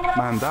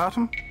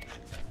 Mandatum.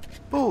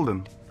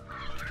 Bolden.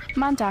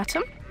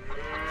 Mandatum.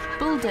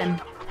 Bulden.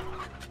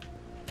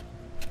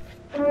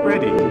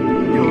 Ready.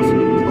 Yours.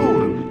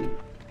 Bolden.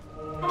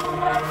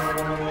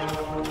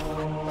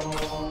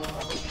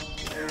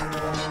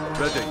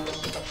 Ready.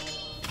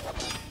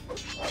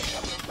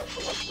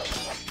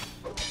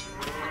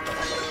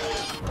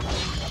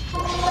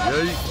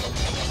 Yea.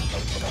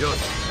 Yes.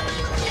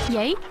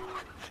 Yay.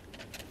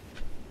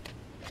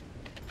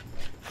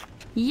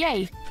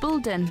 Yay.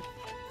 Bulden.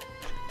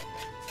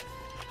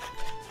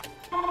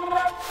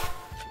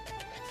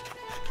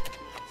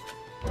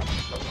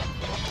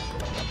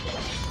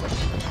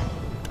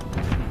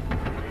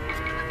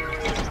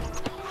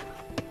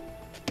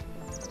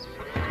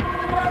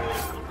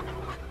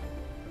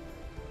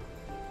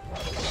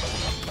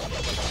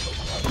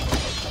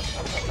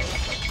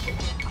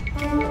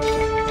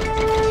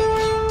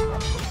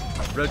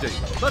 Ready.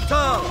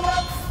 Batal!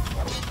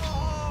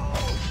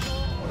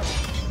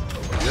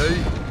 Yea,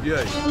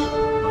 yea.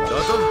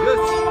 Mandatum,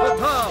 yes,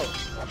 batal!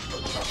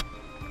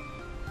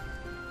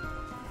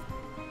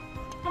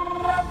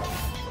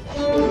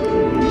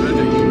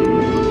 Ready.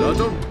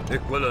 Mandatum,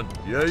 equivalent.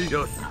 Yea,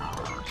 yes.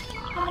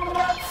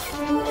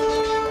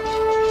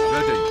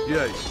 Ready,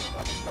 yea.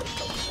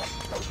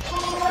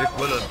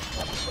 Equivalent.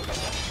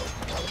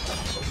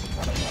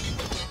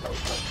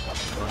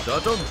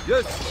 Mandatum,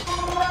 yes.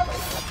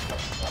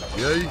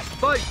 Yea,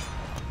 fight!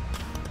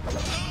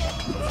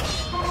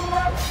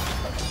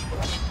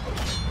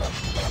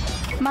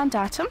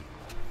 Mandatum.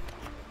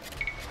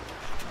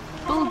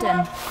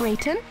 Bulden.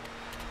 Grayton.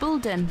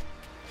 Bulden.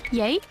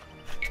 Yay.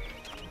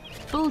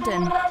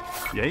 Bulden.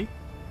 Yea.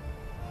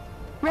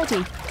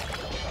 Ready.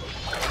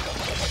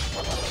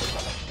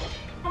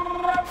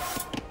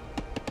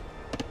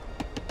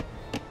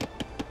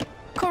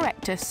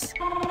 Correctus.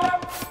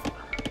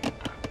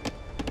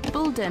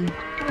 Bulden.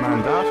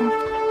 Mandatum.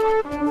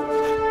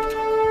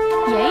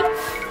 Yay.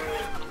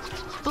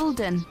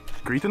 Bulden.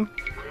 Greeton.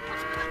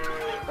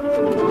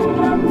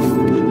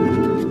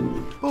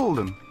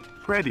 Bolden.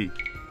 Ready.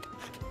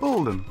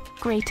 Bolden.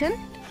 Grayton.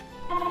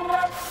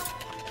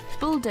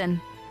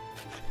 Bulden.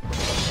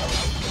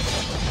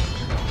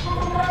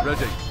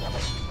 Ready.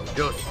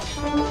 Yes.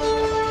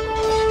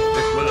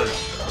 Equivalent.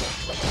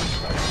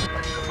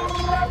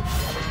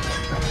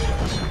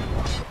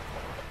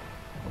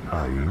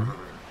 Ein.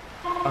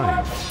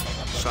 Ein.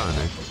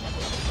 Sane.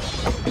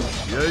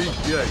 Yea,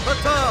 yea.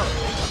 Batal!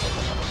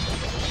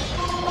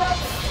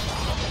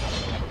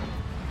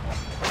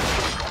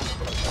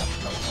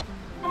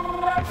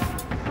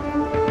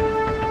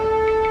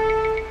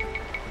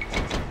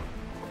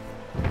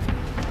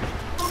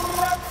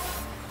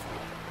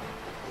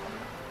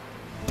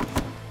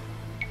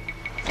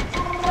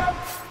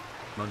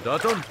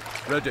 Mandatum,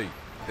 ready.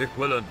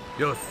 Equivalent,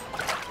 yes.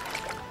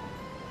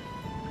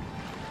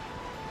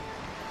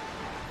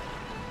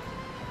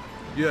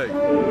 Yea.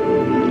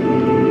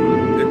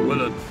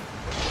 Equivalent.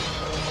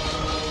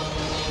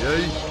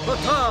 Yea.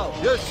 Batal,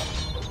 yes.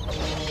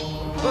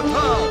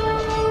 Batal.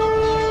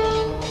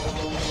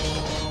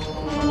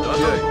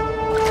 Mandatum,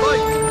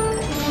 fight.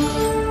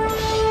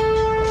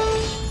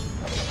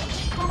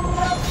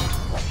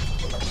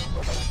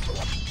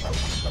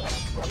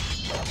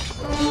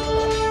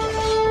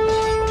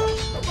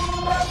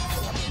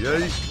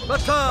 Yea,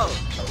 batal!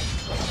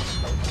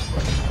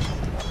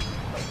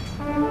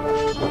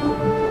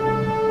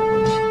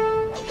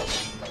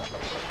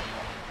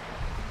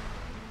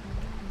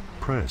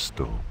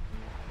 Presto.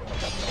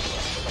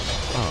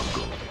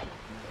 Argo.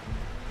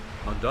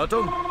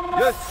 Mandatum,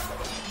 yes!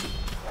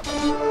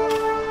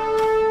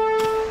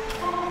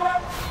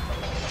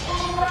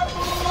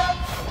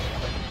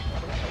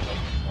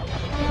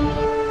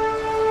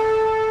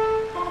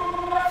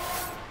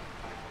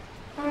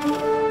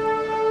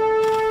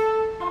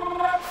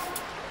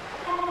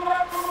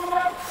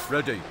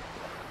 Ready.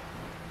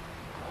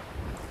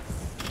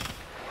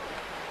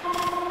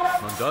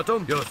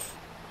 Mandatum, yes.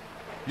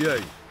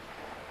 Yea.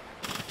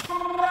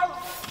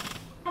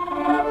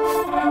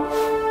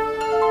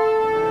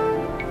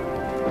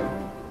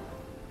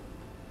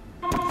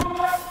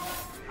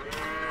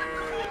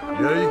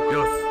 Yea,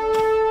 yes.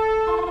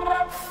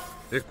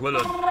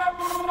 Equivalent.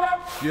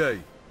 Yea.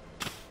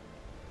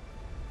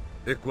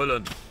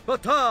 Equivalent.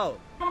 Batal!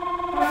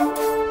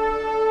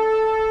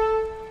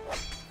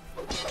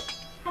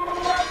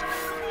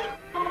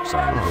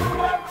 Sane.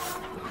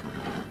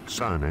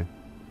 Sane.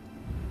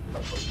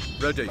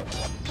 Ready.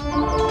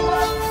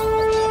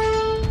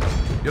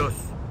 Yes.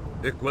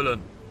 Ik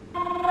willen.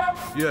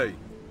 Yay.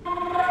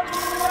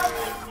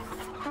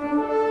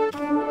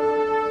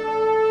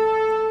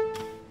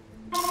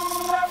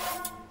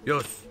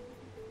 Yes.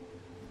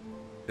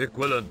 Ik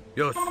willen.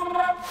 Yes.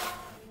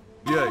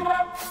 Yay.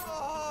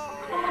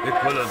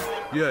 Ik willen.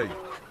 Yay.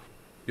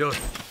 Yes.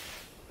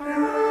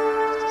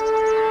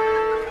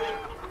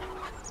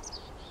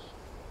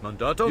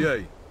 Mandatum?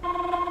 Yay.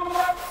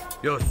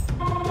 Yes.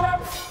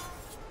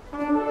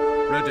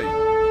 Ready.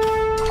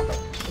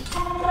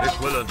 Ik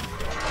willen.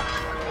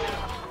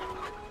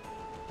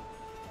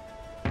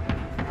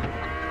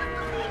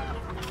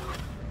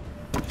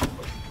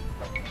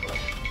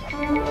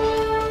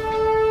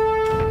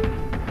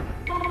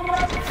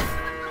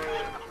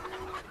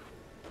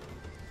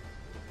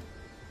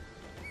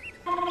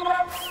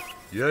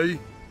 Yay.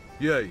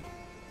 Yay.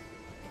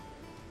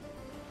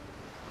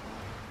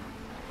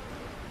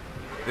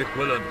 Ik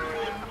willen.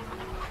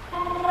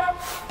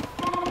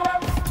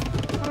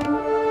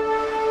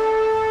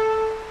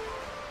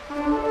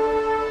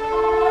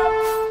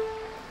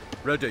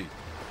 Ready.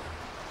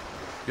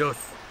 Yes.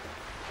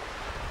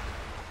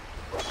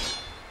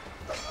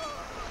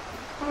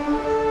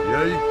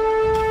 Yay.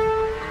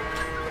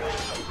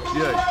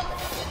 Yay.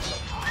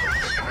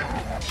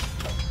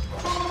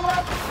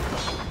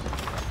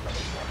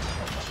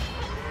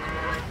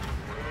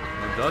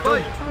 Mandatum?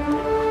 Fight.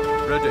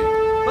 Ready.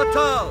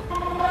 Fatal!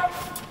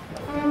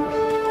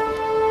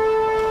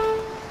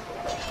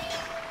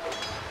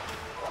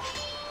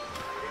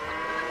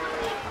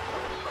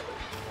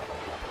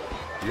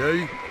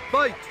 Yay.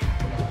 Fight!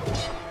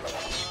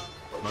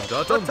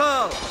 Mandatum?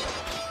 Fatal!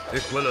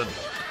 Ik willen.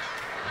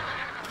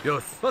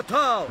 Yes.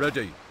 Fatal!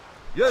 Ready.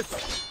 Yes.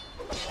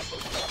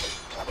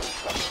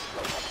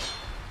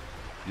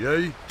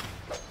 Yay.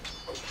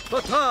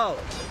 Fatal!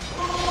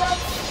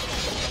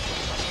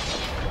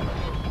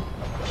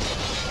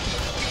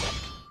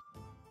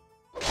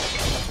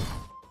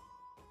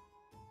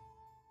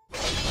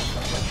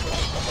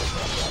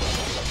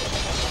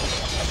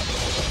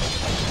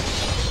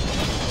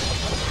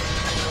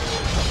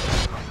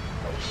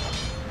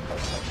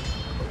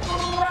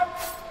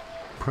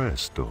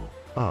 Presto,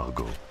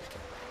 ago.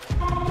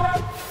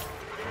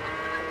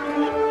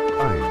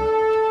 Ein,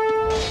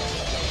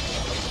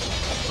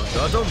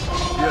 Mandatum?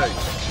 Yay.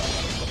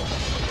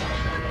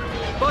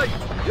 Fight!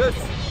 Yes.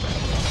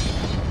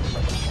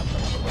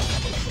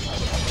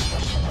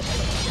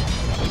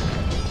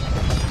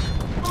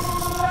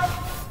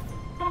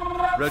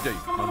 Ready.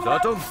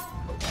 Mandatum?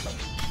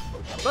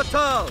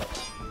 Fatal!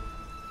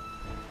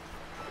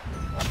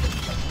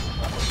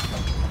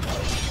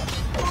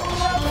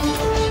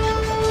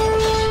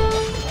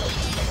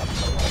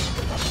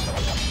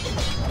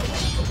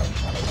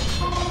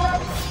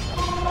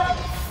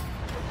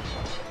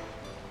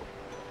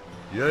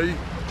 Yay.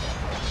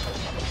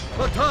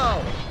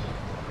 Fatal!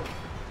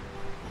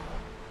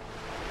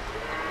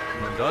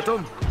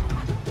 Mandatum?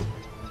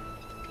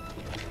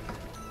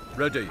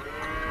 Ready.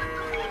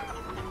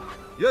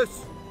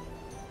 Yes.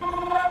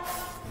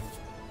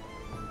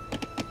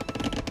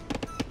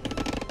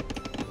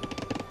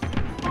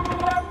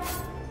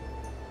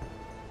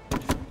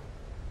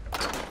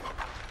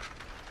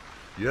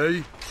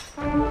 Yay.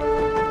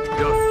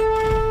 Yes.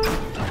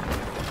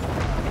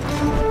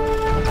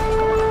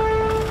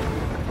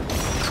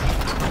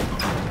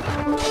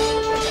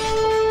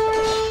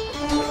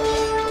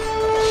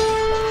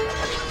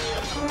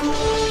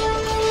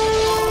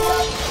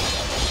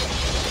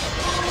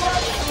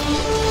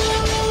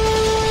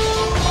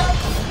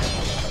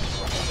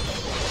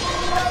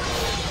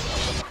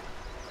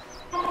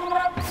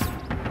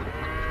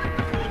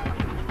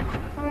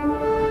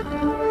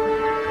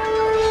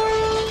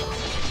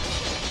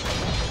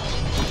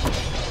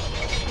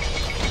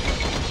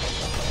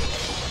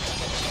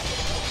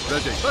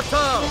 Ready.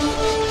 Fatal!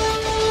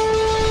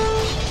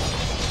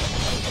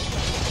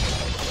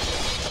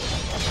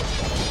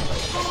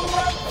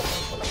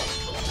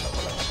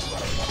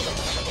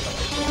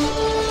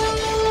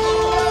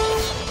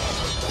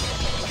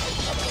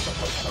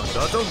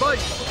 Mandatum?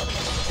 Fight!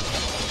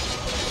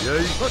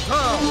 Yay.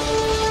 Fatal!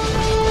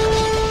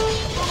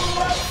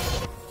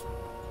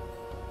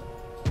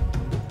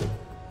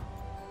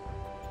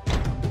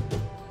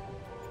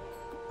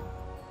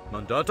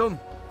 Mandatum?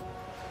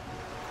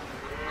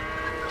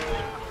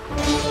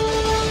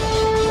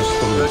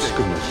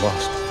 Scum is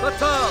lost.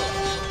 Fatal!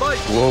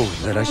 Fight! Woe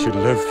that I should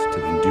live to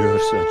endure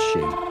such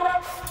shame.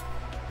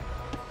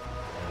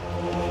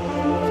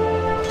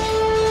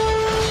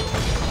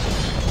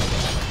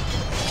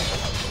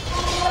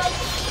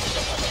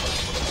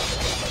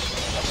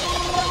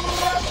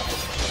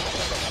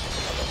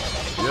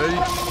 Yay.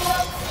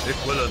 Ik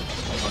willen.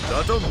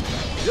 Mandatum?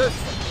 Yes.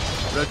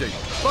 Ready.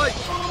 Fight!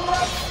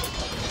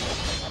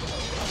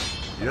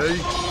 Yay.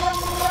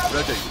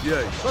 Ready.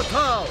 Yay.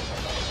 Fatal!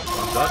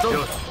 Mandatum?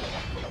 Yes.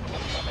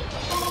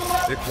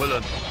 Ik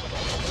willen.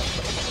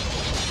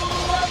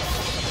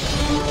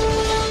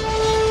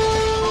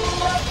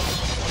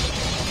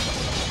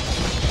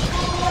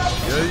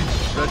 Yay.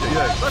 Ready.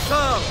 Yay.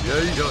 Fatal!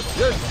 Yay. Yes.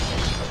 Yes.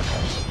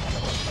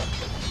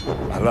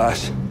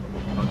 Alas,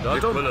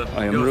 Mandatum.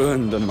 I am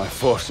ruined and my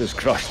forces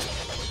crushed.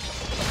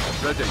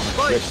 Ready. I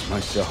Fight. place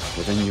myself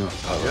within your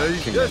power, Yea,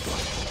 King yes.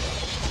 Edward.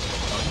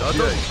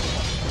 Mandatum.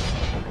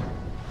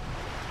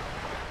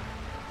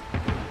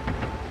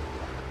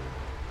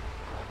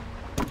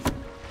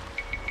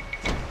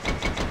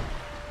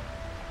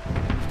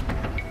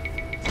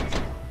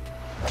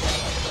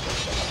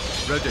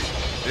 Ready.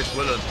 Ich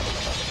willen.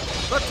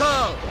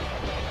 Fatal.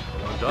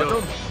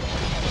 Mandatum.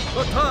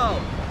 Fatal.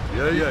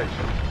 Yea, yea.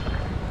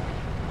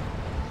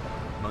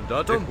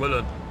 Mandatum. Ich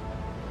willen.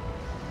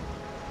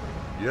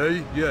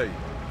 Yea, yea.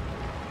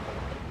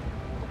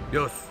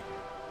 Yes.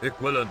 Ich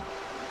willen.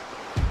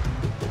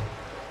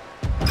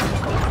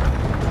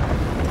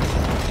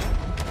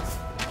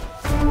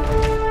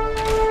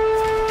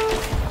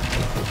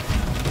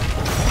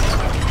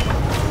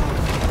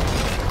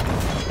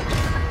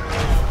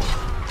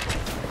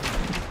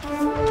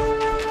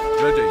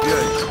 Ready,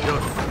 yea,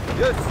 yes.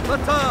 Yes,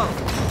 fatal.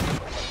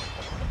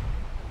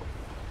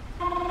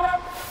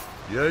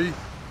 Yea.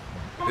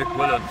 Ich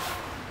willen.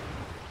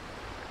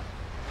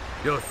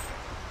 Yes.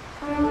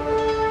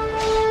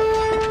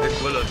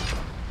 Ich willen.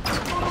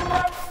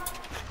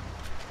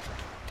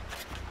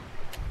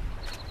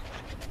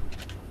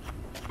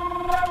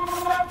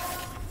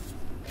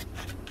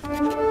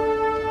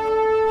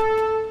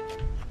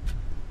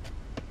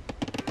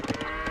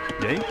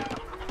 Yea.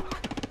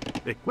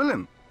 Ik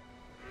willen.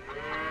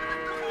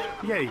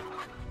 Yea.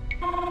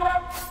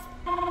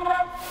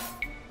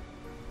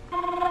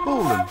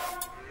 Bolden.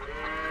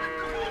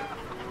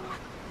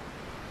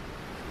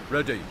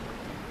 Ready.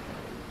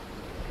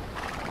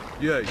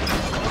 Yea.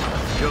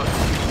 Yes.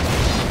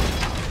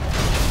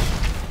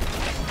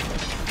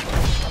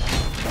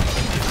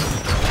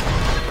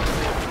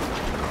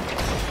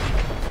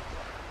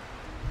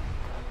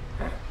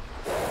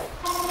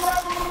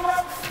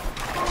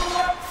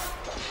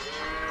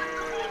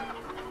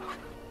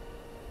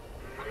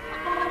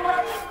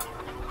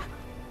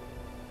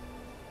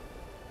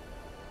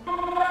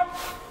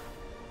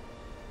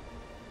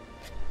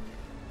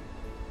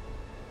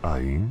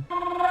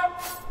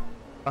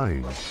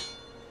 Ein.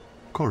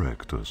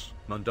 Correctus.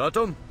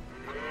 Mandatum.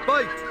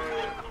 Fight.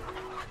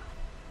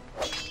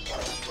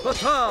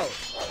 Fatal.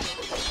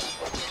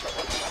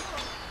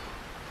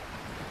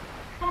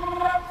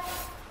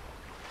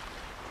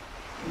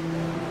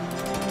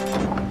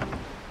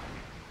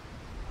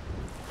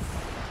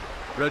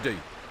 Ready.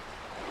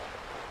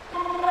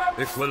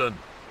 Ich willen.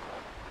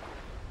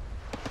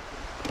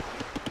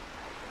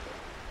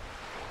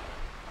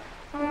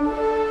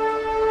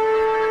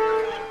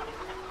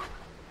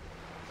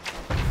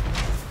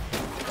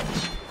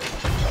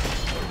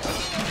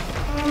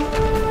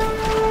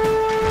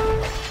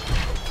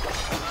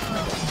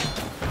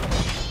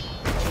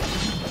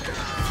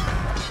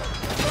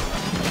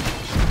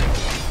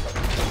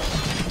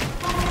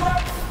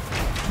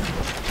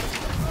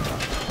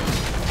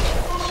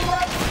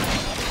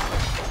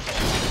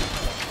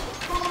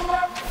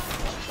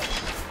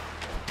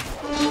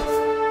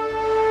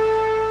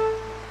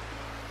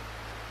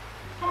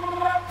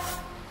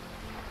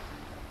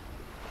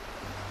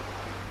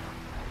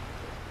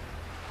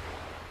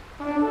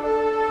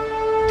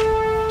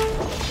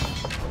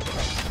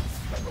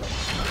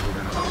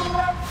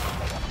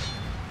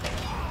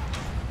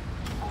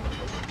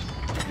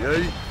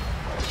 Yea.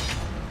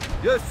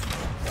 Yes.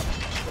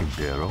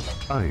 Impero.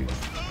 Ein.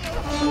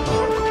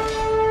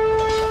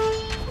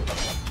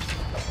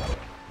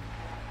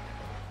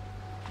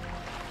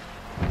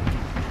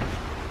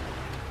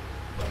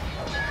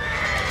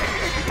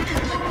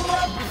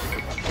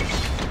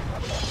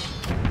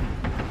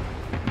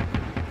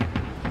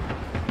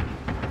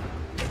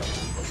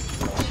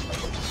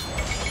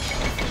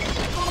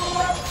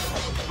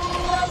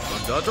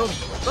 Mandatum.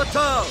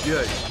 Fatal.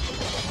 Yea.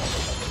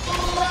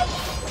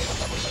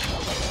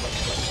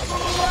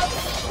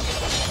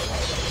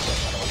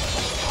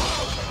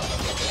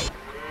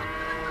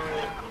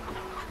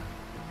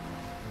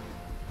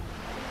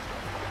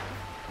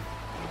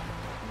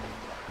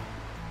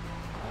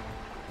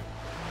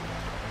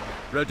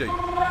 Ready.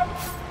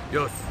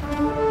 Yes.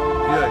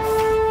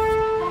 Yea.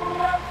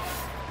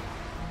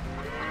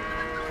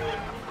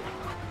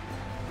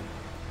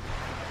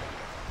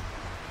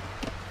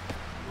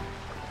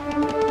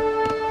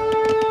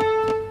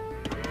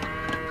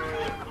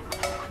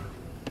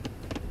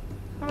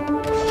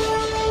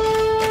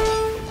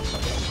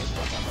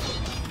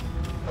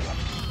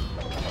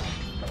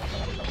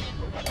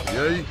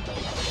 Yea.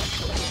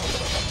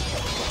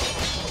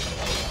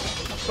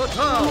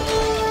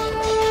 Fatal.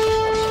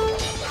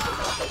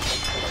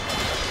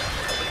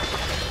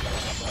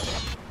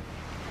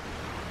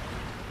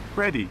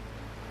 Ready.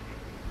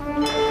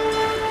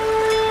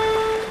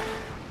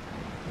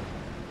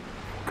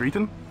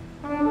 Greeting.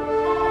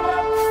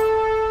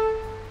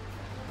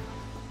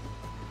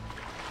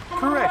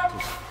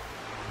 Correctus.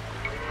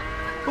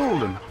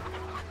 Bolden.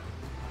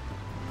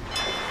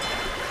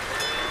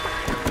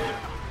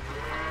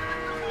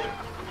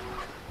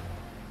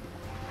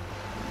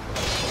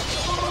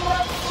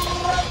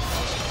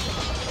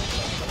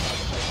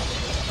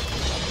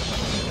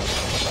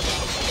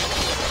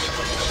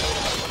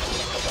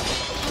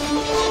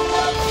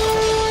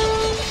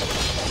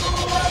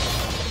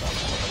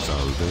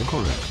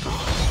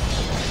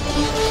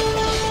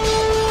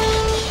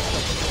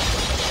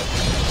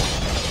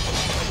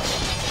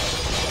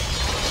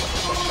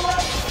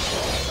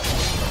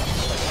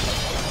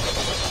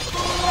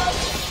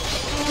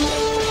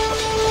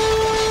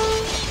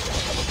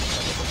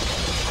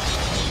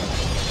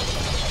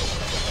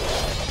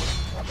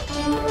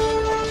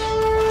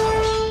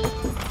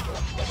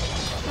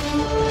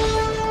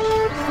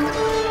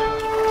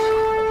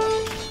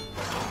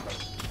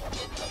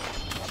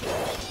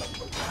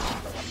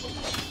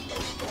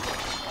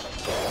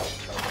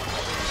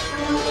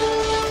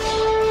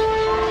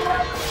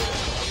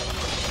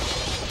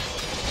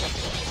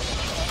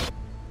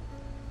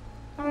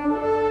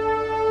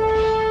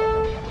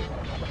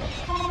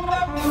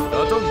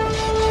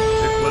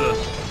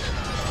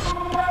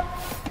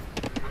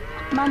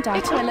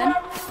 Mandat willen.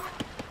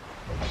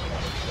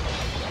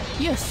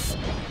 Yes.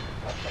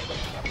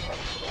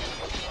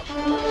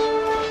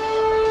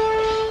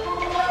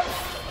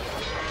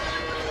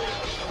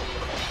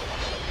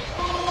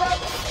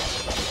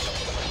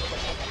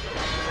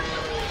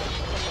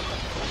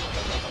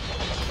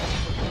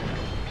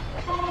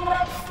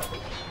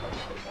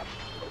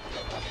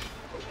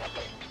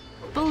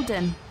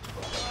 Bulden.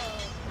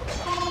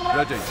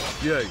 Ready.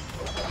 Yay.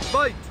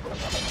 Fight!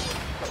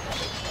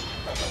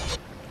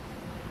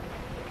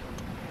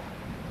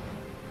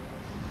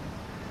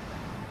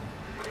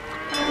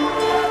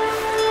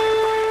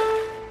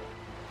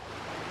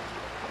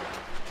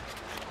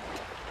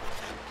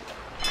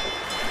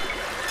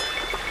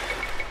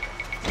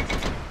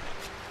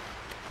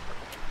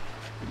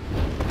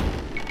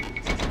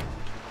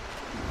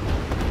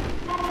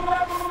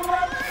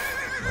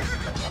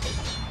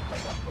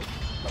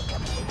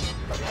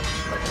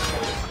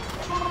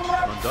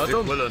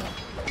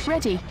 Mandatum.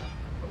 Ready.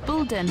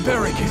 Bulden.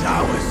 Berwick is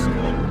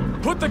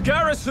ours. Put the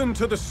garrison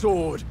to the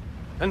sword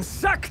and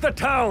sack the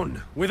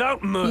town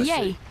without mercy.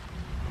 Yay.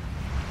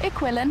 Ik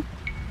willen.